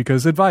with me,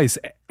 because advice,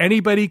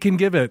 anybody can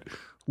give it.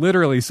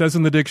 Literally, says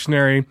in the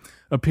dictionary,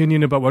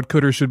 opinion about what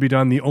could or should be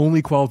done. The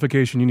only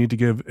qualification you need to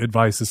give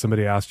advice is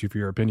somebody asked you for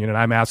your opinion, and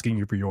I'm asking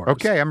you for yours.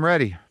 Okay, I'm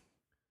ready.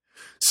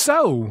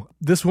 So,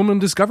 this woman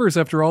discovers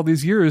after all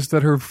these years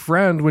that her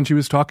friend, when she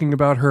was talking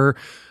about her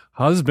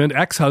husband,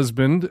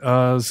 ex-husband,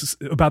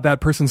 about that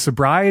person's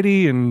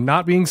sobriety and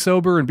not being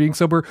sober and being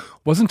sober,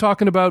 wasn't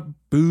talking about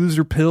booze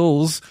or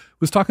pills,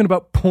 was talking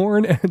about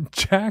porn and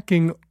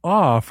jacking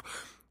off.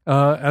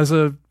 As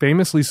a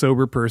famously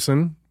sober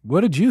person,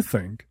 what did you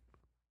think?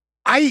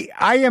 I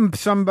am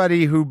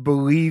somebody who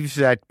believes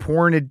that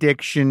porn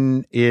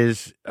addiction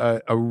is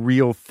a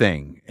real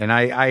thing. And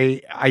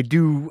I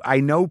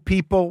know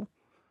people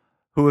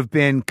who have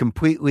been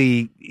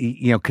completely,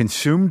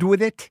 consumed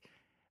with it.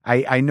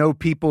 I know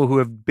people who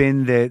have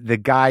been the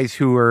guys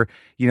who are,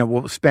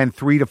 will spend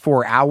 3 to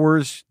 4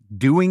 hours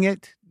doing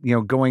it,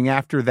 going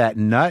after that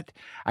nut.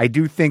 I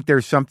do think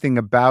there's something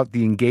about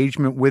the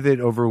engagement with it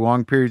over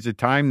long periods of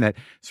time that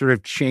sort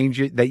of change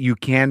it, that you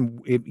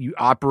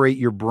operate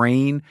your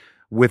brain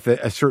with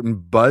a certain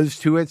buzz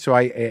to it. So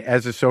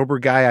as a sober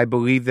guy, I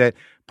believe that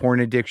porn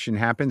addiction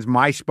happens.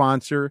 My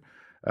sponsor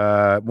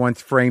once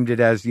framed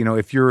it as,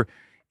 if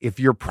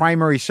your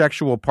primary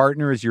sexual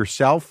partner is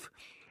yourself,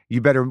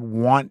 you better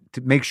want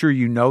to make sure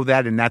you know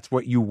that, and that's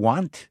what you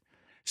want.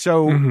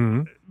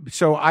 So,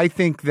 so I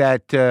think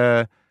that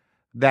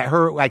that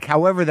her,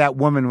 however that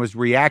woman was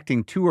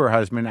reacting to her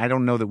husband, I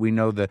don't know that we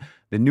know the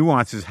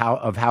nuances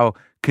of how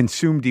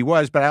consumed he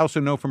was. But I also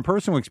know from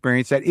personal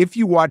experience that if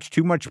you watch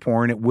too much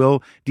porn, it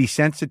will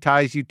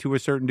desensitize you to a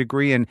certain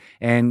degree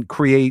and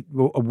create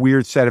a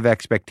weird set of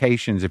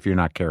expectations if you're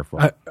not careful.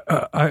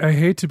 I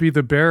hate to be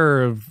the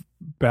bearer of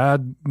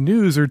bad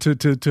news or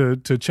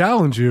to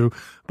challenge you,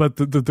 but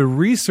the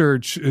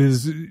research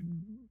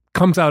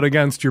comes out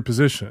against your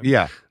position.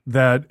 Yeah.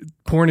 That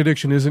porn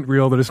addiction isn't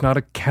real, that it's not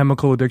a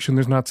chemical addiction.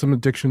 There's not some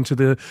addiction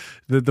to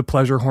the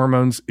pleasure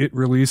hormones it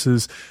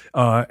releases.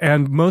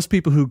 And most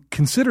people who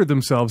consider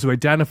themselves, who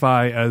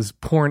identify as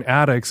porn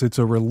addicts, it's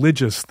a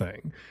religious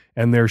thing.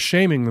 And they're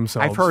shaming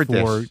themselves I've heard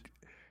for this.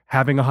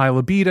 having a high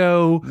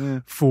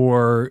libido,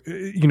 for,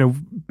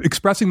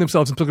 expressing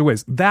themselves in particular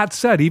ways. That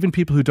said, even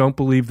people who don't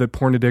believe that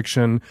porn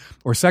addiction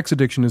or sex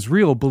addiction is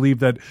real believe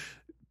that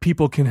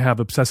people can have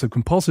obsessive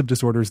compulsive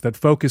disorders that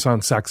focus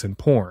on sex and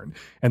porn,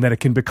 and that it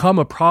can become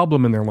a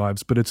problem in their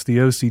lives, but it's the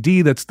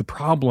OCD that's the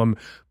problem.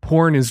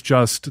 Porn is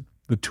just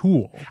the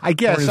tool. I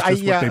guess. Porn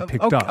is just what they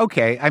picked up.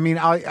 Okay. I mean,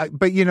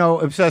 but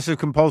obsessive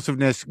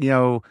compulsiveness,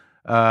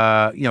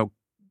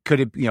 could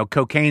it,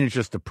 cocaine is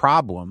just a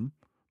problem,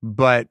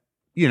 but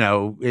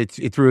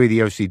it's really the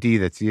OCD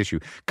that's the issue.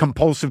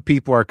 Compulsive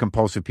people are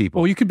compulsive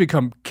people. Well, you can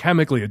become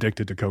chemically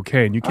addicted to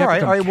cocaine. You can't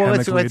become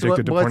chemically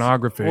addicted to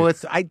pornography. Well,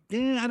 I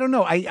don't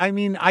know. I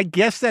mean, I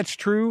guess that's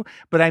true,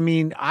 but I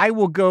mean, I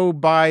will go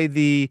by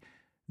the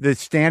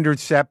standard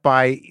set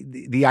by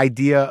the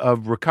idea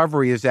of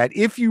recovery is that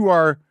if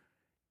your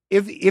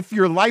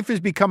life has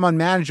become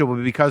unmanageable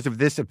because of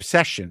this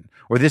obsession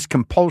or this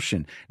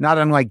compulsion, not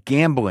unlike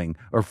gambling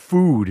or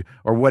food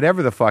or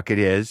whatever the fuck it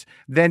is,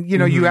 then,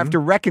 you have to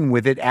reckon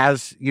with it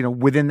as,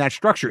 within that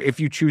structure if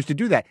you choose to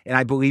do that. And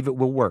I believe it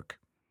will work.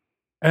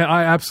 And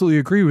I absolutely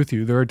agree with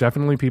you. There are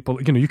definitely people,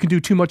 you can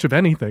do too much of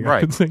anything. Right.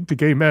 I've been saying to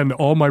gay men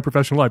all my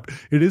professional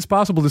life, it is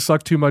possible to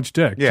suck too much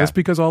dick. Yeah. Just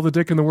because all the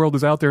dick in the world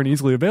is out there and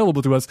easily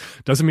available to us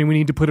doesn't mean we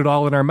need to put it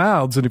all in our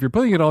mouths. And if you're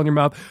putting it all in your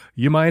mouth,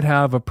 you might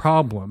have a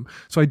problem.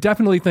 So I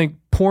definitely think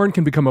porn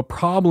can become a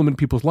problem in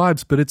people's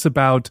lives, but it's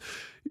about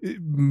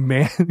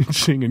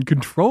managing and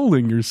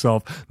controlling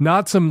yourself,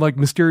 not some like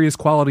mysterious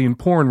quality in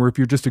porn where if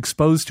you're just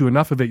exposed to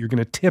enough of it, you're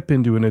going to tip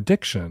into an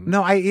addiction.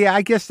 No,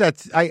 I guess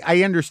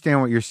I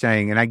understand what you're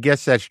saying, and I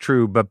guess that's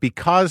true, but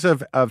because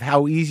of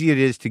how easy it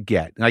is to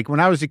get, like when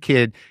I was a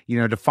kid,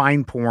 to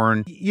find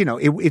porn,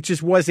 it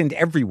just wasn't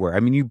everywhere. I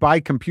mean, you buy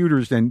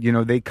computers and,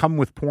 they come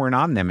with porn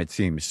on them, it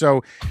seems.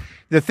 So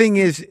the thing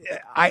is,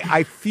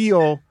 I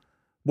feel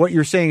what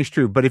you're saying is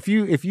true, but if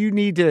you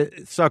need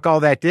to suck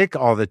all that dick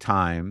all the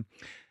time,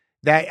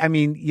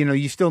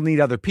 you still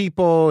need other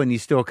people and you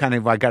still kind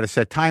of, got to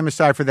set time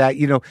aside for that.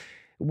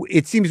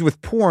 It seems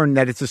with porn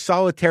that it's a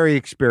solitary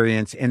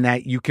experience and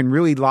that you can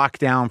really lock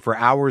down for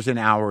hours and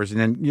hours and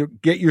then you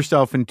get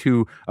yourself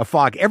into a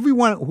fog.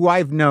 Everyone who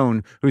I've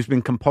known who's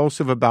been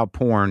compulsive about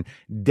porn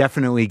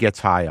definitely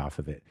gets high off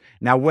of it.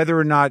 Now, whether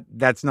or not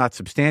that's not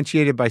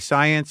substantiated by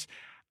science,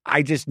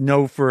 I just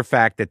know for a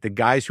fact that the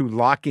guys who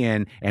lock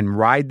in and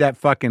ride that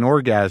fucking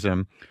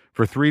orgasm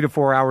for 3 to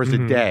 4 hours a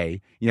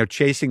day,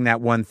 chasing that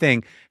one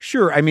thing.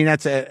 Sure, I mean,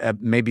 that's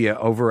maybe an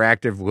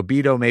overactive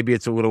libido. Maybe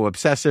it's a little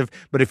obsessive.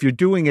 But if you're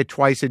doing it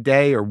twice a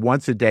day or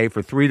once a day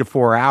for 3 to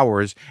 4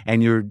 hours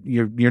and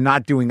you're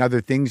not doing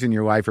other things in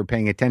your life or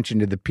paying attention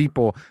to the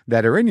people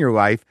that are in your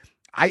life,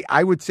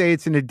 I would say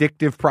it's an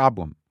addictive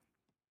problem.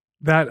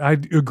 That I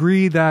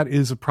agree that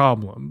is a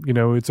problem.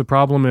 It's a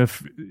problem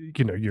if,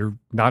 you're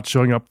not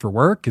showing up for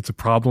work. It's a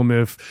problem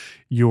if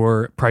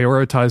you're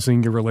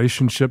prioritizing your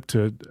relationship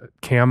to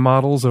cam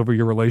models over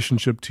your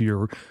relationship to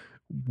your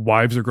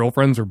wives or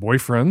girlfriends or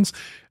boyfriends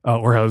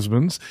or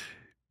husbands.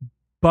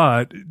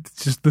 But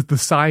it's just that the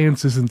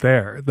science isn't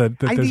there, that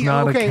there's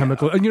not a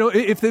chemical.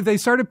 If they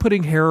started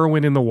putting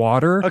heroin in the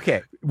water,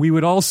 we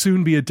would all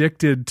soon be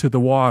addicted to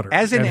the water.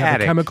 As an addict.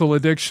 Have a chemical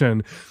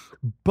addiction.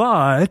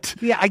 But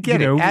yeah, I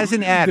get it. As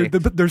an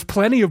addict, there's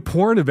plenty of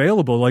porn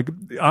available. Like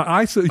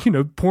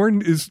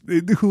porn is.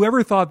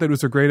 Whoever thought that it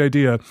was a great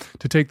idea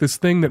to take this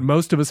thing that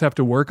most of us have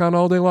to work on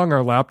all day long,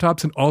 our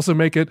laptops, and also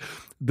make it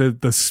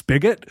the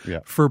spigot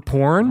for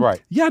porn.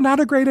 Right? Yeah,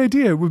 not a great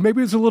idea.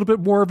 Maybe it's a little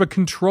bit more of a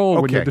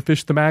control when you had to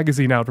fish the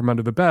magazine out from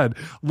under the bed.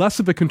 Less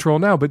of a control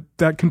now, but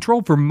that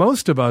control for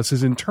most of us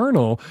is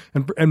internal,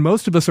 and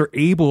most of us are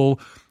able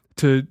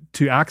to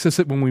access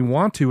it when we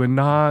want to and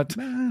not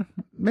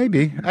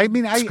maybe. I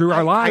mean, screw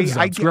our lives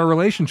up, screw our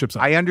relationships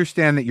up. I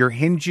understand that you're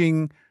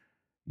hinging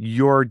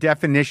your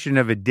definition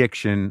of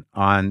addiction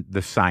on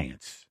the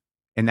science,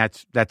 and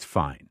that's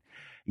fine.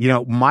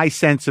 My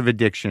sense of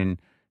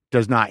addiction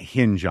does not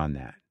hinge on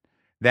that.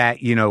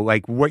 That,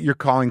 like what you're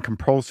calling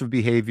compulsive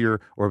behavior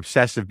or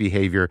obsessive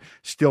behavior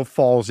still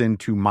falls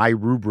into my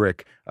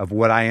rubric of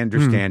what I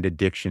understand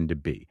addiction to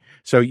be.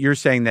 So you're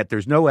saying that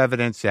there's no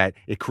evidence that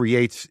it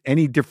creates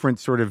any different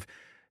sort of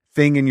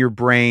thing in your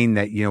brain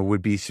that,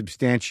 would be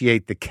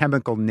substantiate the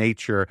chemical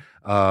nature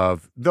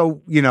of,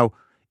 though,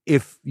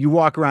 if you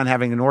walk around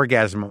having an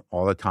orgasm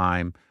all the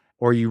time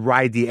or you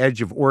ride the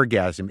edge of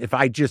orgasm, if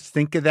I just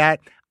think of that,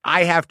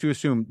 I have to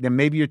assume that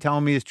maybe you're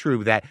telling me is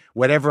true, that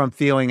whatever I'm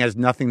feeling has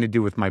nothing to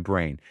do with my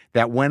brain.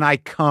 That when I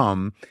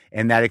come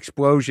and that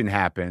explosion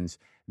happens,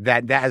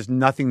 that has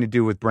nothing to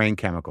do with brain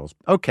chemicals.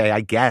 Okay,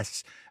 I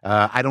guess.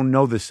 I don't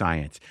know the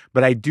science,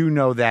 but I do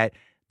know that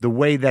the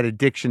way that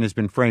addiction has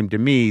been framed to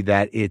me,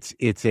 that it's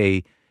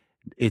a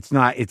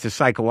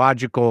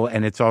psychological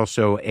and it's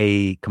also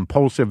a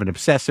compulsive and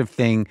obsessive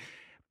thing.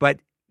 But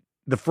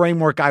the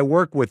framework I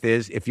work with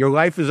is if your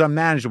life is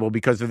unmanageable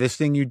because of this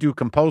thing you do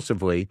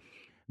compulsively,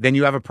 then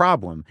you have a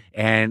problem,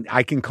 and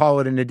I can call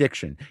it an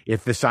addiction.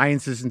 If the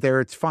science isn't there,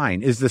 it's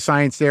fine. Is the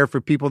science there for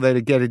people that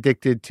get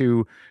addicted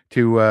to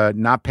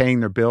not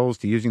paying their bills,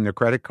 to using their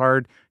credit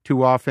card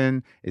too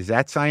often? Is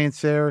that science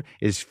there?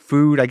 Is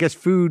food? I guess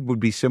food would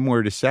be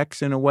similar to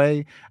sex in a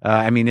way.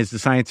 Is the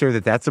science there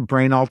that that's a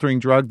brain-altering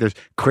drug? There's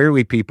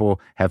clearly people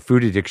have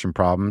food addiction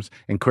problems,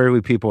 and clearly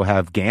people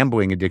have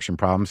gambling addiction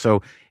problems.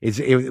 So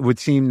it would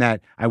seem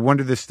that I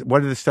wonder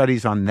what are the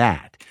studies on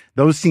that?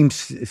 Those seem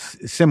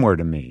similar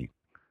to me.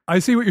 I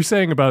see what you're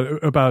saying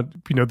about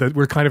that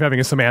we're kind of having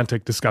a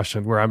semantic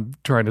discussion where I'm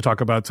trying to talk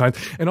about science.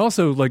 And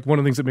also, like, one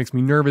of the things that makes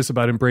me nervous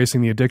about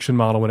embracing the addiction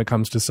model when it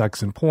comes to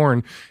sex and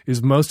porn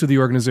is most of the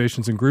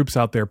organizations and groups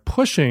out there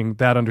pushing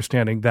that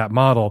understanding, that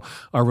model,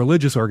 are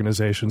religious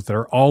organizations that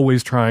are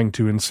always trying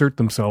to insert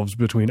themselves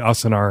between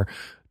us and our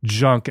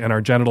junk and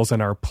our genitals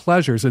and our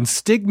pleasures, and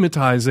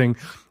stigmatizing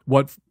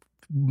what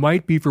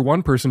might be for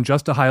one person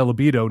just a high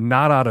libido,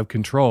 not out of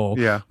control.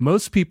 Yeah.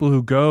 Most people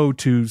who go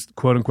to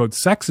quote unquote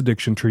sex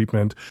addiction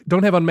treatment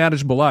don't have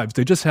unmanageable lives.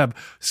 They just have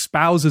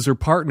spouses or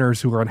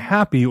partners who are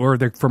unhappy, or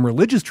they're from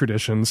religious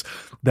traditions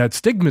that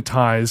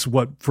stigmatize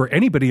what for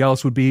anybody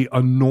else would be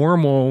a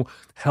normal,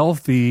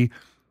 healthy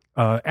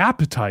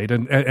appetite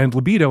and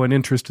libido and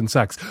interest in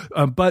sex.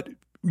 But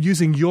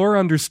using your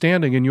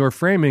understanding and your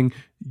framing,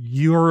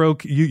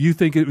 you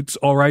think it's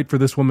all right for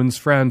this woman's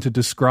friend to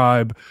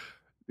describe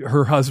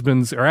her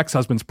husband's or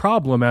ex-husband's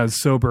problem as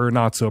sober or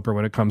not sober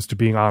when it comes to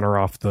being on or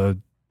off the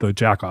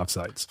jack-off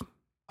sites.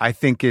 I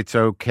think it's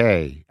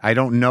okay. I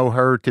don't know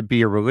her to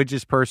be a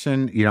religious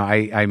person.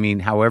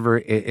 However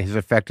it has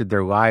affected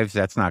their lives,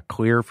 that's not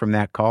clear from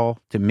that call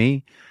to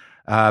me.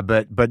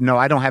 But no,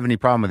 I don't have any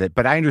problem with it.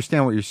 But I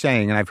understand what you're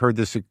saying, and I've heard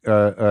this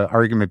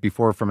argument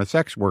before from a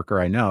sex worker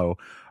I know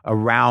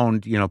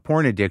around,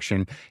 porn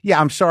addiction. Yeah,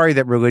 I'm sorry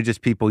that religious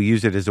people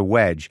use it as a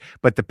wedge,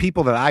 but the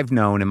people that I've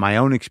known in my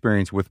own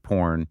experience with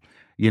porn,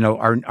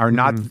 are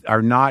not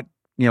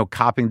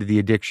copping to the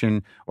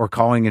addiction or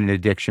calling it an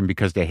addiction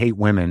because they hate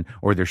women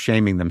or they're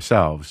shaming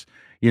themselves.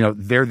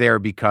 They're there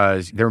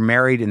because they're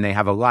married and they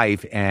have a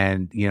life,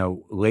 and,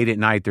 late at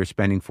night they're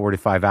spending 4 to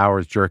 5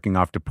 hours jerking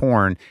off to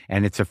porn,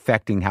 and it's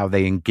affecting how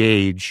they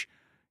engage,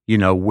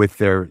 with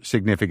their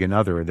significant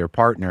other or their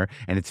partner,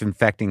 and it's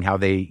affecting how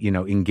they,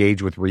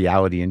 engage with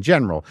reality in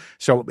general.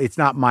 So it's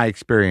not my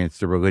experience,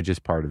 the religious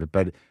part of it,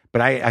 but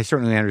I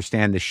certainly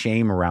understand the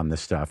shame around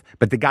this stuff.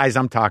 But the guys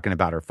I'm talking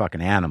about are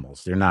fucking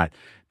animals. They're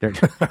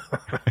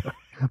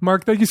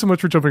Mark, thank you so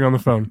much for jumping on the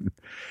phone.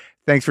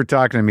 Thanks for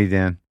talking to me,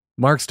 Dan.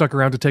 Mark stuck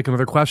around to take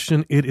another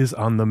question. It is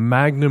on the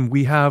Magnum.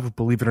 We have,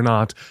 believe it or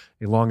not,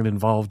 a long and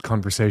involved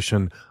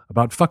conversation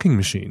about fucking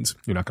machines.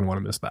 You're not going to want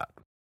to miss that.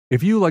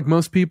 If you, like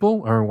most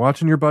people, are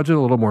watching your budget a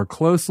little more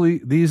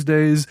closely these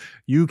days,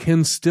 you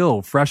can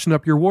still freshen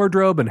up your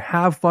wardrobe and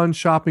have fun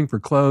shopping for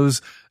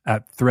clothes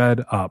at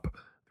ThredUp.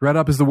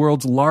 ThredUp is the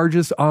world's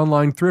largest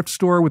online thrift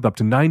store with up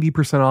to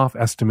 90% off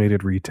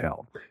estimated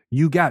retail.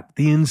 You get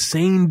the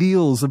insane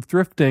deals of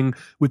thrifting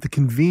with the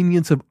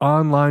convenience of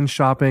online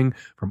shopping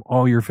from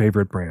all your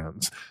favorite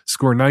brands.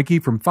 Score Nike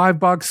from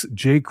 $5,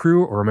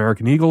 J.Crew or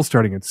American Eagle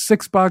starting at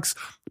 $6,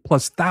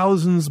 plus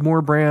thousands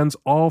more brands,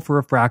 all for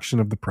a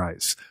fraction of the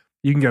price.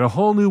 You can get a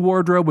whole new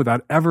wardrobe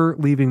without ever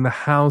leaving the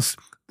house.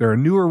 There are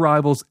new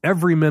arrivals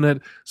every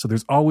minute, so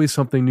there's always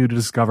something new to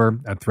discover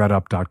at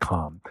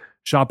thredup.com.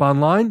 Shop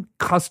online,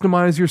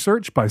 customize your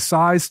search by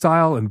size,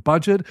 style, and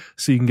budget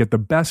so you can get the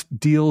best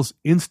deals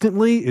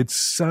instantly.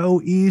 It's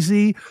so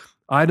easy.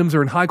 Items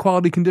are in high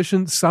quality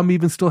condition. Some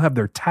even still have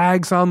their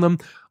tags on them,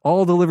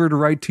 all delivered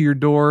right to your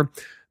door.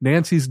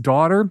 Nancy's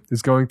daughter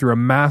is going through a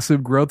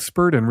massive growth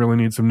spurt and really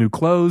needs some new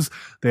clothes.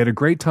 They had a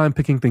great time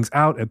picking things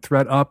out at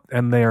ThredUp,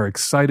 and they are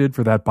excited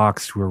for that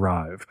box to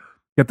arrive.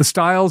 Get the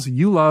styles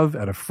you love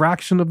at a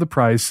fraction of the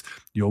price.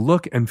 You'll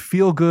look and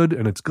feel good,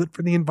 and it's good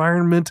for the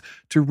environment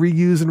to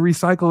reuse and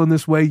recycle in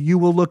this way. You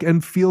will look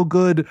and feel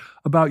good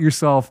about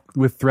yourself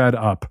with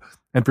ThredUp.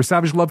 And for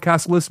Savage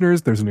Lovecast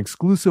listeners, there's an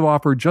exclusive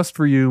offer just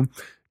for you.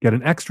 Get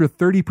an extra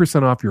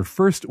 30% off your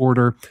first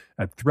order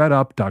at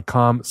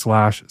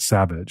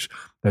thredup.com/savage.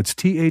 That's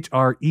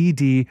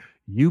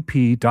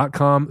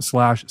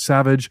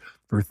ThredUp.com/savage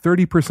for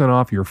 30%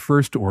 off your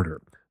first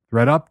order.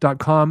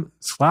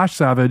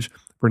 thredup.com/savage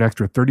for an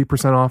extra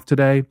 30% off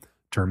today.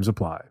 Terms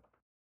apply.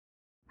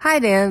 Hi,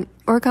 Dan.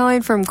 We're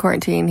calling from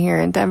quarantine here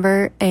in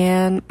Denver,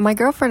 and my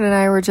girlfriend and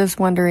I were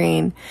just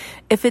wondering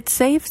if it's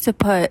safe to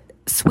put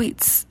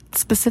sweets,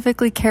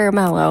 specifically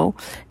caramello,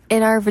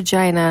 in our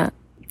vagina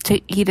to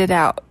eat it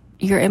out.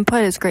 Your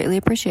input is greatly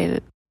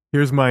appreciated.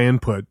 Here's my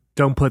input.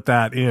 don't put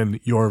that in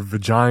your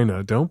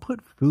vagina. Don't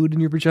put food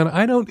in your vagina.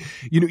 I don't,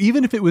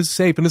 even if it was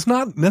safe, and it's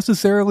not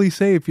necessarily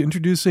safe,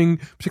 introducing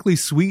particularly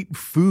sweet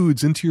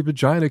foods into your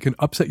vagina can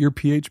upset your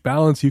pH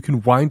balance. You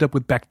can wind up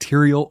with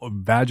bacterial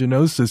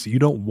vaginosis. You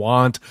don't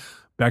want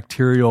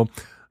bacterial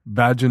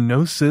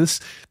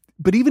vaginosis.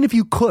 But even if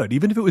you could,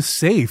 even if it was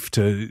safe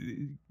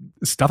to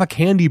stuff a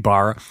candy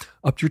bar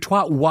up your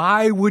twat,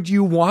 why would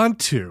you want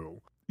to?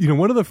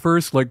 One of the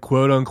first,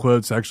 quote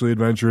unquote, sexually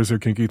adventurous or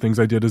kinky things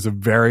I did as a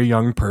very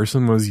young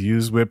person was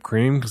use whipped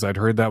cream, because I'd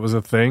heard that was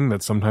a thing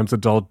that sometimes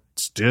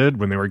adults did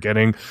when they were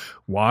getting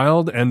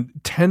wild. And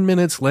 10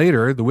 minutes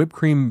later, the whipped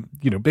cream,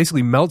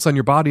 basically melts on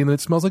your body and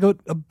it smells like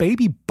a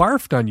baby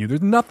barfed on you.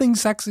 There's nothing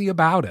sexy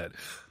about it.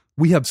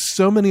 We have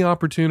so many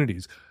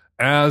opportunities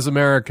as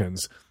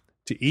Americans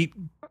to eat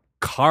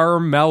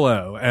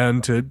Carmelo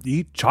and to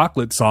eat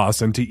chocolate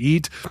sauce and to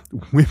eat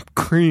whipped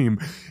cream.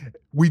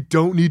 We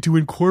don't need to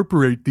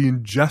incorporate the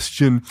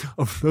ingestion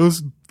of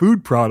those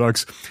food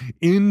products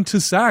into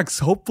sex.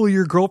 Hopefully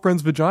your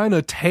girlfriend's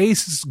vagina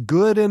tastes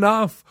good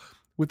enough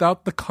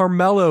without the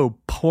Carmelo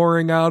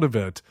pouring out of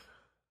it.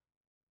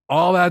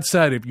 All that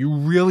said, if you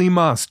really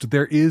must,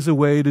 there is a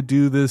way to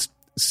do this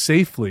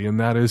safely, and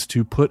that is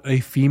to put a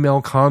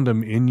female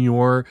condom in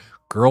your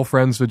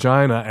girlfriend's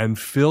vagina and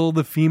fill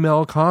the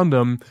female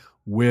condom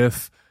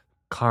with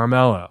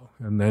Carmelo,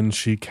 and then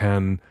she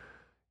can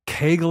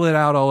kegel it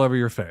out all over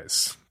your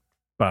face.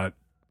 But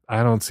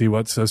I don't see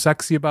what's so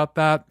sexy about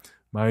that.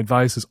 My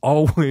advice is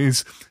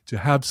always to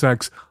have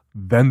sex,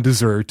 then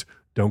dessert.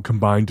 Don't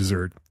combine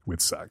dessert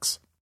with sex.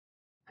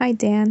 Hi,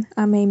 Dan.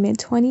 I'm a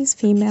mid-20s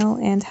female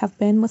and have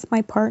been with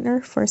my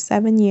partner for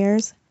 7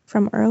 years.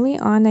 From early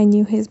on, I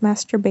knew his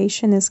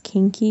masturbation is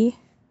kinky.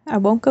 I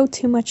won't go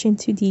too much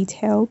into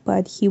detail,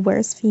 but he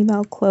wears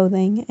female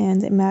clothing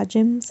and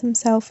imagines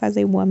himself as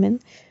a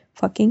woman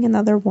fucking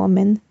another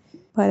woman.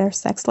 But our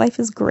sex life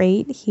is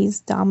great.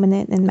 He's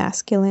dominant and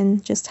masculine,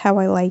 just how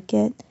I like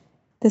it.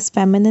 This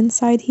feminine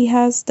side he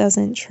has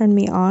doesn't turn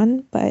me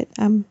on, but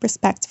I'm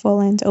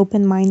respectful and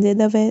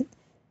open-minded of it.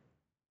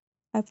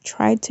 I've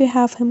tried to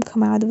have him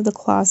come out of the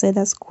closet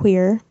as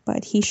queer,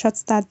 but he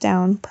shuts that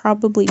down,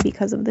 probably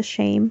because of the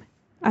shame.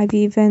 I've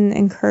even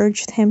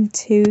encouraged him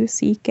to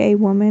seek a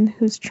woman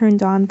who's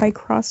turned on by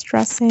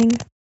cross-dressing,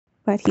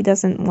 but he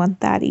doesn't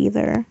want that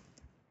either.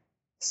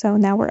 So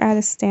now we're at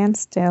a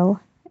standstill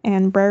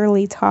and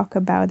rarely talk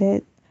about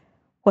it.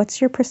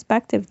 What's your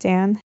perspective,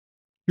 Dan?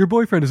 Your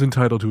boyfriend is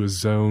entitled to a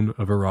zone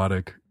of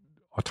erotic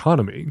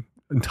autonomy,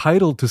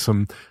 entitled to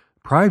some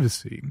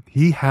privacy.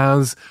 He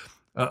has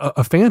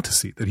a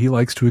fantasy that he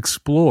likes to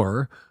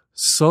explore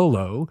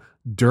solo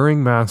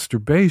during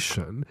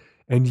masturbation,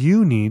 and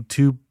you need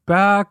to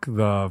back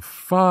the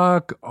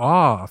fuck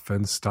off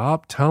and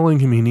stop telling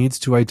him he needs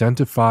to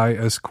identify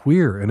as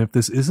queer. And if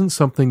this isn't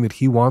something that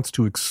he wants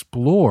to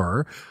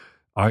explore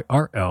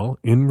IRL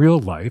in real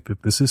life,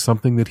 if this is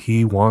something that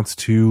he wants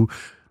to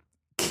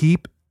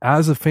keep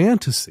as a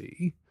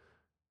fantasy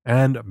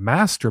and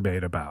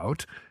masturbate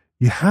about,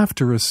 you have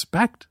to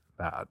respect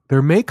that.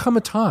 There may come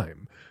a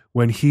time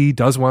when he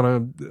does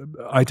want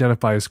to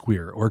identify as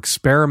queer or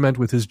experiment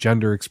with his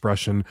gender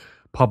expression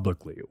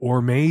publicly,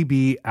 or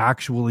maybe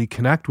actually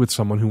connect with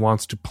someone who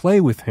wants to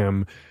play with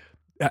him,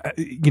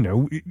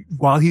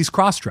 while he's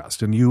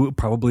cross-dressed. And you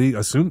probably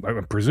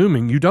I'm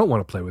presuming you don't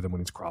want to play with him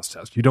when he's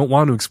cross-dressed. You don't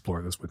want to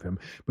explore this with him,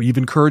 but you've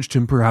encouraged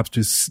him perhaps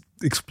to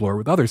explore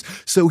with others.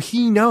 So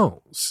he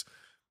knows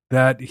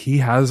that he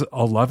has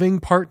a loving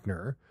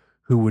partner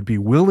who would be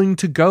willing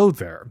to go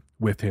there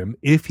with him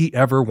if he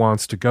ever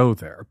wants to go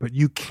there. But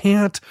you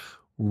can't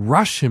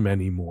rush him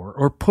anymore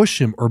or push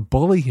him or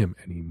bully him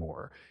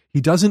anymore.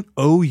 He doesn't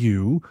owe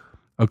you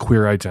a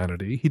queer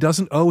identity. He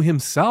doesn't owe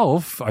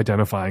himself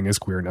identifying as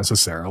queer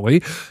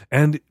necessarily.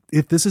 And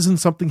if this isn't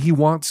something he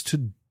wants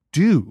to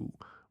do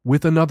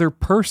with another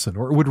person,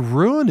 or it would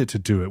ruin it to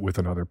do it with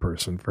another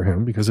person for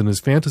him, because in his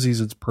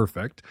fantasies it's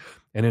perfect,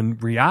 and in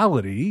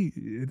reality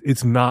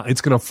it's not, it's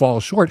going to fall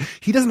short.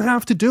 He doesn't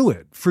have to do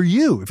it for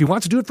you. If he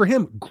wants to do it for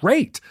him,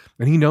 great.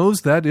 And he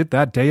knows that if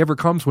that day ever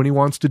comes when he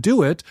wants to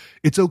do it,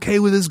 it's okay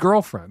with his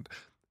girlfriend.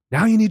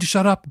 Now you need to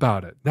shut up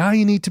about it. Now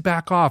you need to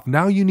back off.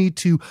 Now you need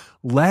to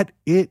let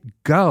it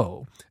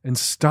go and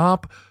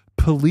stop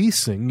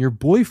policing your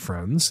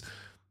boyfriend's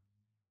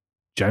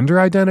gender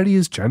identity,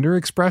 his gender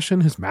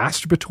expression, his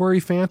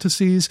masturbatory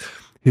fantasies,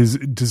 his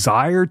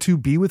desire to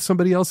be with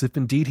somebody else, if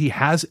indeed he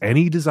has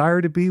any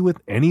desire to be with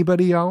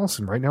anybody else.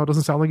 And right now it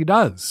doesn't sound like he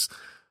does.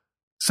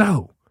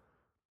 So,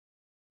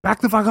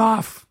 back the fuck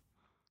off.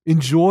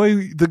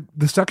 Enjoy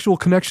the sexual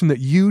connection that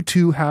you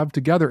two have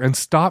together and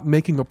stop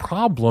making a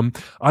problem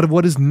out of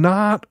what is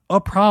not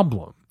a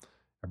problem.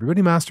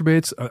 Everybody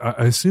masturbates.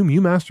 I assume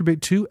you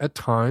masturbate too at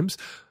times.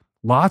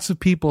 Lots of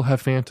people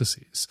have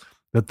fantasies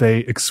that they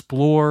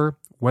explore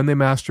when they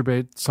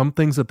masturbate, some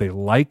things that they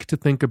like to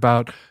think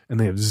about, and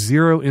they have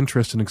zero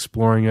interest in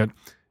exploring it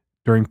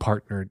during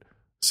partnered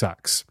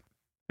sex.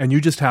 And you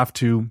just have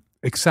to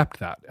accept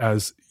that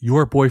as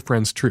your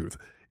boyfriend's truth.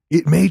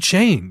 It may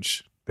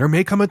change there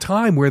may come a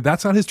time where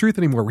that's not his truth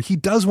anymore, where he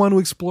does want to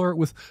explore it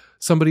with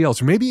somebody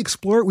else, or maybe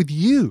explore it with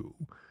you.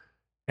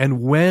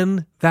 And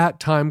when that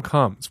time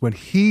comes, when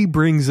he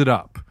brings it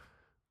up,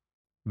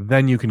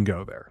 then you can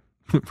go there.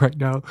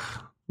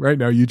 Right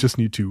now, you just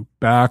need to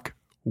back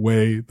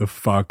way the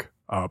fuck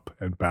up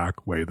and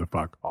back way the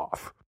fuck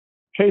off.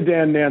 Hey,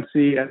 Dan,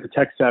 Nancy, and the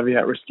Tech Savvy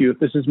at Rescue.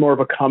 This is more of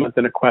a comment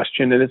than a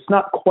question, and it's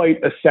not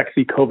quite a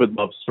sexy COVID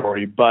love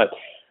story, but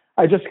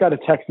I just got a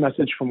text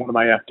message from one of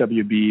my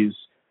FWBs,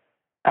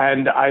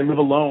 and I live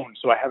alone,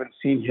 so I haven't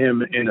seen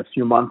him in a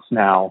few months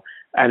now,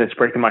 and it's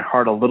breaking my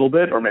heart a little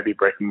bit, or maybe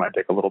breaking my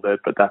dick a little bit,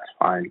 but that's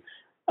fine.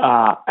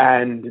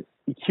 And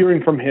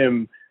hearing from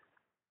him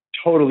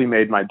totally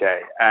made my day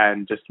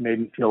and just made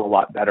me feel a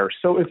lot better.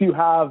 So if you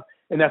have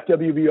an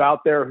FWB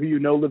out there who you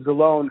know lives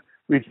alone,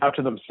 reach out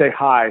to them, say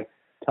hi,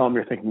 tell them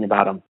you're thinking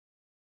about them.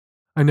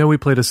 I know we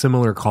played a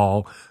similar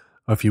call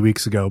a few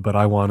weeks ago, but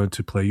I wanted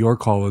to play your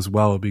call as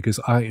well because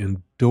I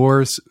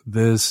endorse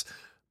this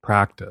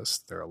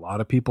practice. There are a lot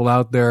of people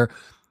out there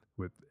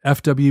with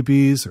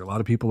FWBs. There are a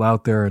lot of people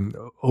out there in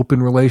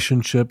open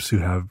relationships who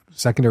have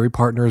secondary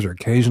partners or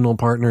occasional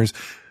partners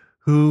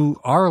who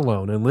are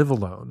alone and live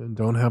alone and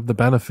don't have the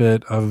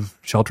benefit of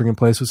sheltering in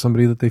place with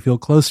somebody that they feel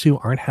close to,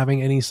 aren't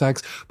having any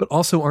sex, but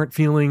also aren't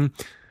feeling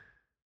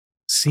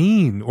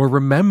seen or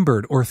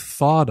remembered or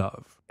thought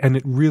of. And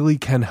it really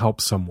can help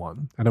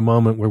someone at a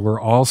moment where we're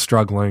all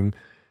struggling,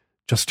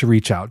 just to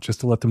reach out,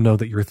 just to let them know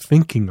that you're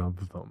thinking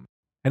of them.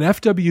 And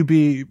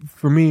FWB,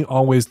 for me,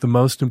 always the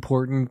most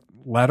important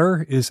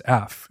letter is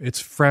F. It's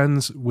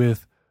friends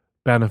with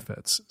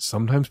benefits.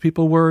 Sometimes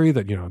people worry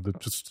that,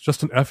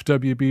 just an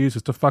FWB is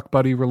just a fuck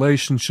buddy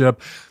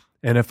relationship.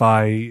 And if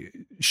I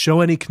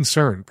show any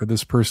concern for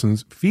this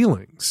person's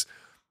feelings,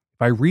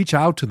 if I reach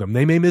out to them,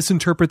 they may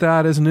misinterpret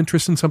that as an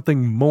interest in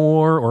something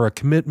more or a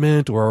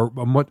commitment or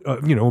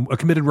a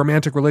committed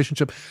romantic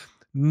relationship.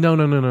 No.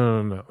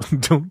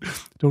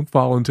 Don't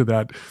fall into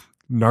that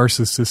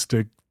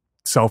narcissistic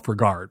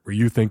self-regard where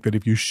you think that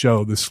if you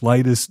show the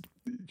slightest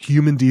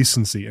human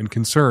decency and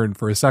concern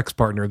for a sex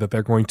partner that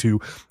they're going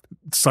to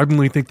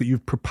suddenly think that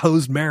you've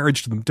proposed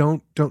marriage to them.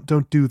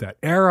 Don't do that.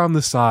 Err on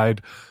the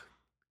side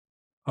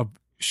of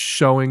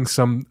showing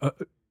some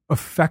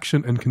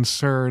affection and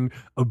concern,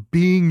 of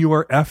being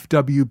your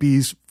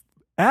FWB's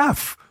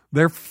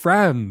their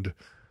friend.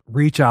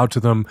 Reach out to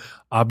them.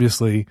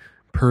 Obviously,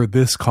 per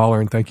this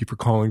caller, and thank you for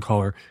calling,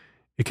 caller,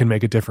 it can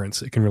make a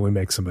difference. It can really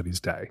make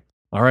somebody's day.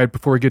 All right,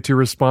 before we get to your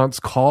response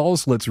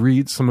calls, let's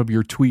read some of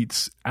your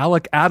tweets.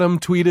 Alec Adam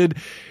tweeted,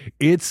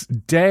 "It's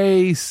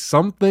day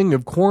something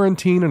of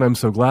quarantine, and I'm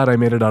so glad I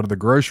made it out of the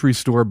grocery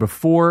store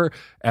before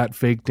at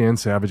Fake Dan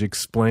Savage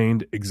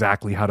explained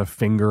exactly how to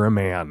finger a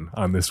man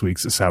on this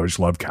week's Savage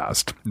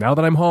Lovecast. Now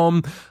that I'm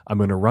home, I'm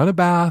going to run a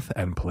bath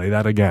and play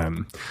that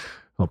again."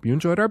 Hope you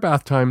enjoyed our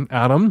bath time,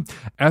 Adam.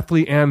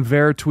 Ethly Ann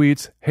Ver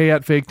tweets, "Hey,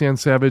 at Fake Dan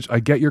Savage, I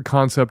get your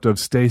concept of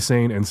stay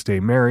sane and stay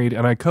married,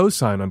 and I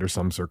co-sign under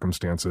some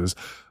circumstances.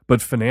 But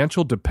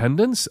financial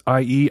dependence,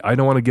 i.e. I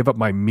don't want to give up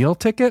my meal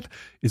ticket,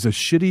 is a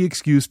shitty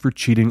excuse for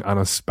cheating on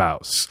a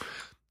spouse."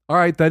 All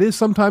right, that is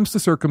sometimes the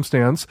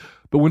circumstance,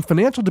 but when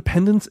financial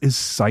dependence is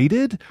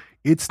cited,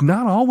 it's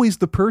not always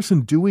the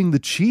person doing the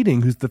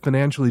cheating who's the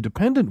financially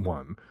dependent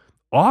one.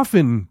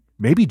 Often,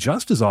 maybe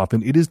just as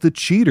often, it is the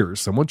cheater,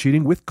 someone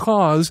cheating with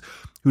cause,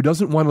 who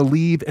doesn't want to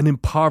leave and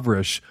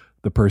impoverish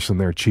the person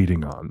they're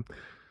cheating on.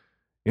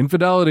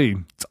 Infidelity,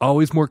 it's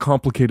always more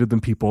complicated than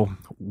people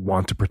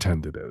want to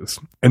pretend it is.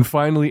 And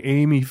finally,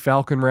 Amy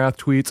Falconrath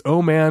tweets,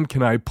 "Oh man,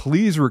 can I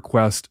please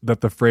request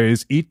that the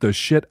phrase, 'eat the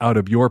shit out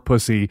of your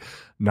pussy,'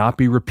 not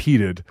be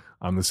repeated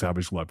on the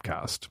Savage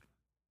Lovecast."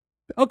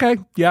 Okay,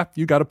 yeah,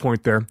 you got a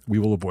point there. We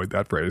will avoid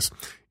that phrase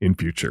in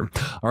future.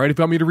 All right, if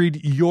you want me to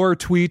read your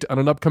tweet on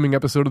an upcoming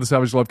episode of the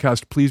Savage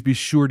Lovecast, please be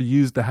sure to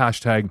use the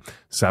hashtag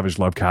Savage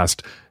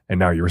Lovecast. And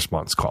now your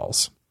response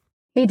calls.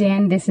 Hey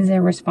Dan, this is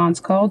a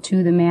response call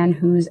to the man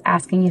who's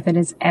asking if it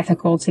is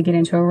ethical to get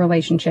into a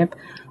relationship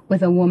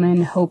with a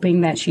woman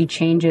hoping that she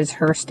changes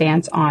her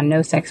stance on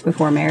no sex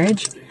before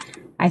marriage.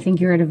 I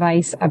think your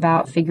advice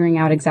about figuring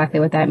out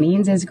exactly what that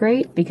means is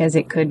great because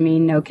it could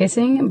mean no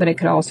kissing, but it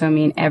could also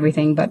mean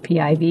everything but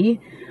PIV.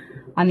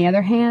 On the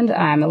other hand,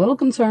 I'm a little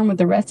concerned with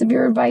the rest of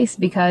your advice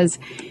because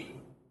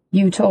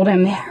you told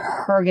him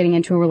her getting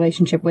into a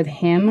relationship with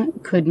him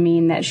could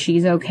mean that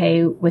she's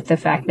okay with the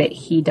fact that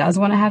he does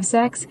want to have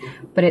sex,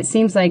 but it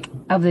seems like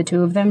of the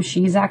two of them,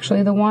 she's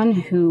actually the one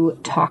who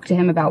talked to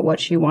him about what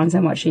she wants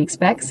and what she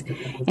expects,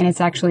 and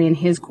it's actually in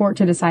his court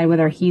to decide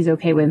whether he's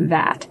okay with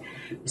that.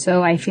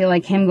 So I feel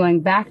like him going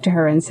back to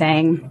her and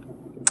saying,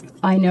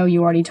 "I know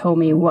you already told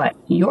me what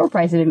your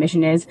price of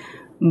admission is,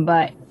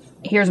 but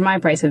here's my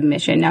price of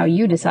admission. Now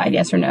you decide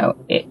yes or no."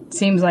 It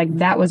seems like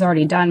that was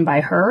already done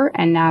by her,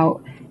 and now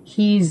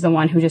he's the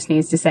one who just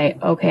needs to say,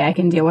 "Okay, I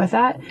can deal with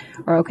that,"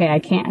 or "Okay, I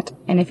can't."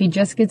 And if he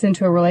just gets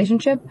into a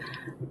relationship,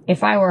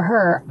 if I were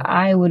her,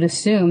 I would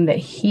assume that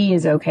he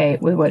is okay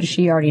with what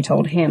she already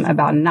told him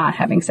about not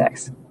having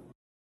sex.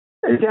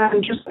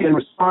 Again, just in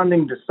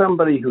responding to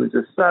somebody who is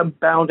a sub,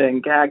 bound,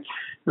 and gagged,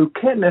 who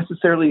can't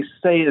necessarily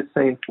say a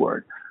safe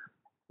word.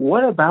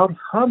 What about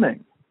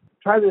humming?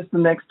 Try this the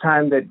next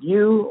time that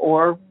you,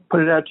 or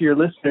put it out to your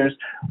listeners,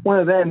 one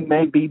of them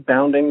may be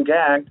bound and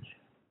gagged.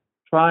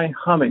 Try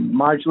humming,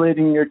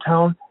 modulating your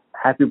tone.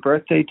 Happy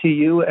birthday to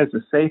you as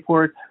a safe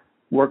word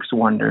works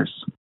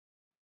wonders.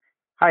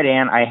 Hi,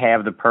 Dan. I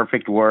have the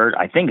perfect word.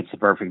 I think it's the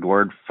perfect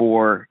word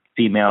for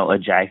female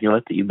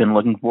ejaculate that you've been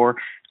looking for.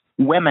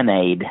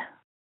 Womenade.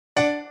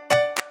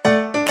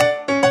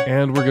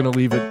 And we're going to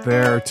leave it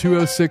there.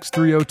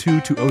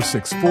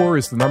 206-302-2064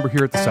 is the number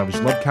here at the Savage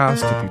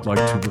Lovecast. If you'd like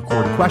to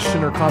record a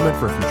question or comment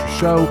for a future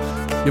show,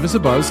 give us a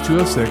buzz,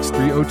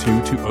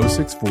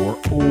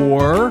 206-302-2064.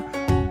 Or,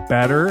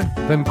 better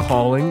than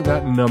calling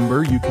that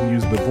number, you can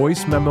use the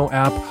voice memo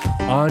app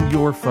on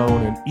your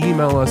phone and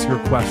email us your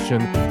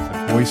question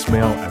at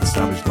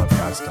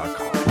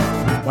voicemail@savagelovecast.com.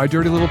 My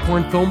Dirty Little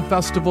Porn Film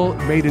Festival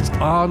made its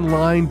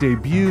online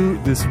debut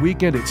this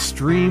weekend. It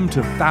streamed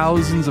to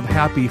thousands of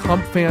happy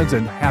Hump fans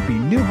and happy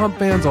new Hump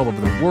fans all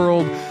over the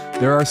world.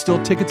 There are still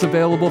tickets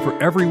available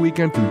for every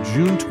weekend through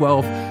June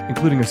 12th,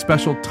 including a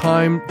special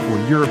time for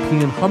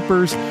European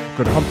Humpers.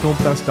 Go to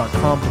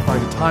humpfilmfest.com to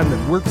find a time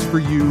that works for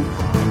you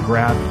and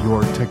grab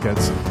your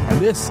tickets. And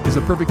this is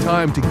a perfect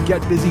time to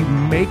get busy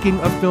making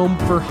a film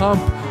for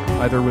Hump,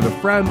 either with a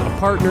friend, a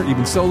partner,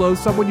 even solo,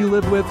 someone you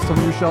live with,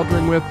 someone you're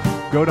sheltering with.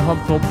 Go to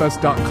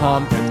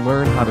humpfilmfest.com and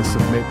learn how to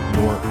submit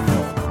your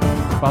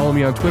film. Follow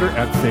me on Twitter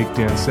at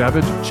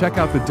FakeDanSavage. Check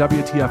out the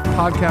WTF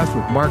podcast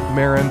with Mark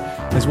Maron,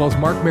 as well as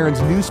Mark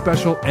Maron's new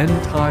special, End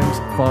Times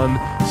Fun,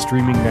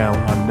 streaming now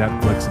on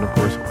Netflix. And of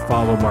course,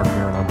 follow Mark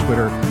Maron on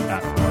Twitter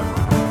at Mark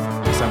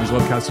Maron. The Savage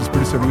Lovecast is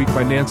produced every week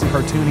by Nancy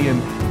Hartunian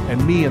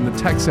and me and the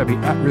tech-savvy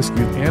at-risk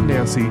youth and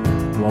Nancy.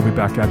 We'll all be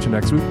back at you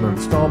next week with an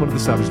installment of the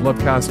Savage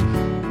Lovecast.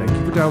 Thank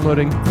you for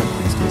downloading.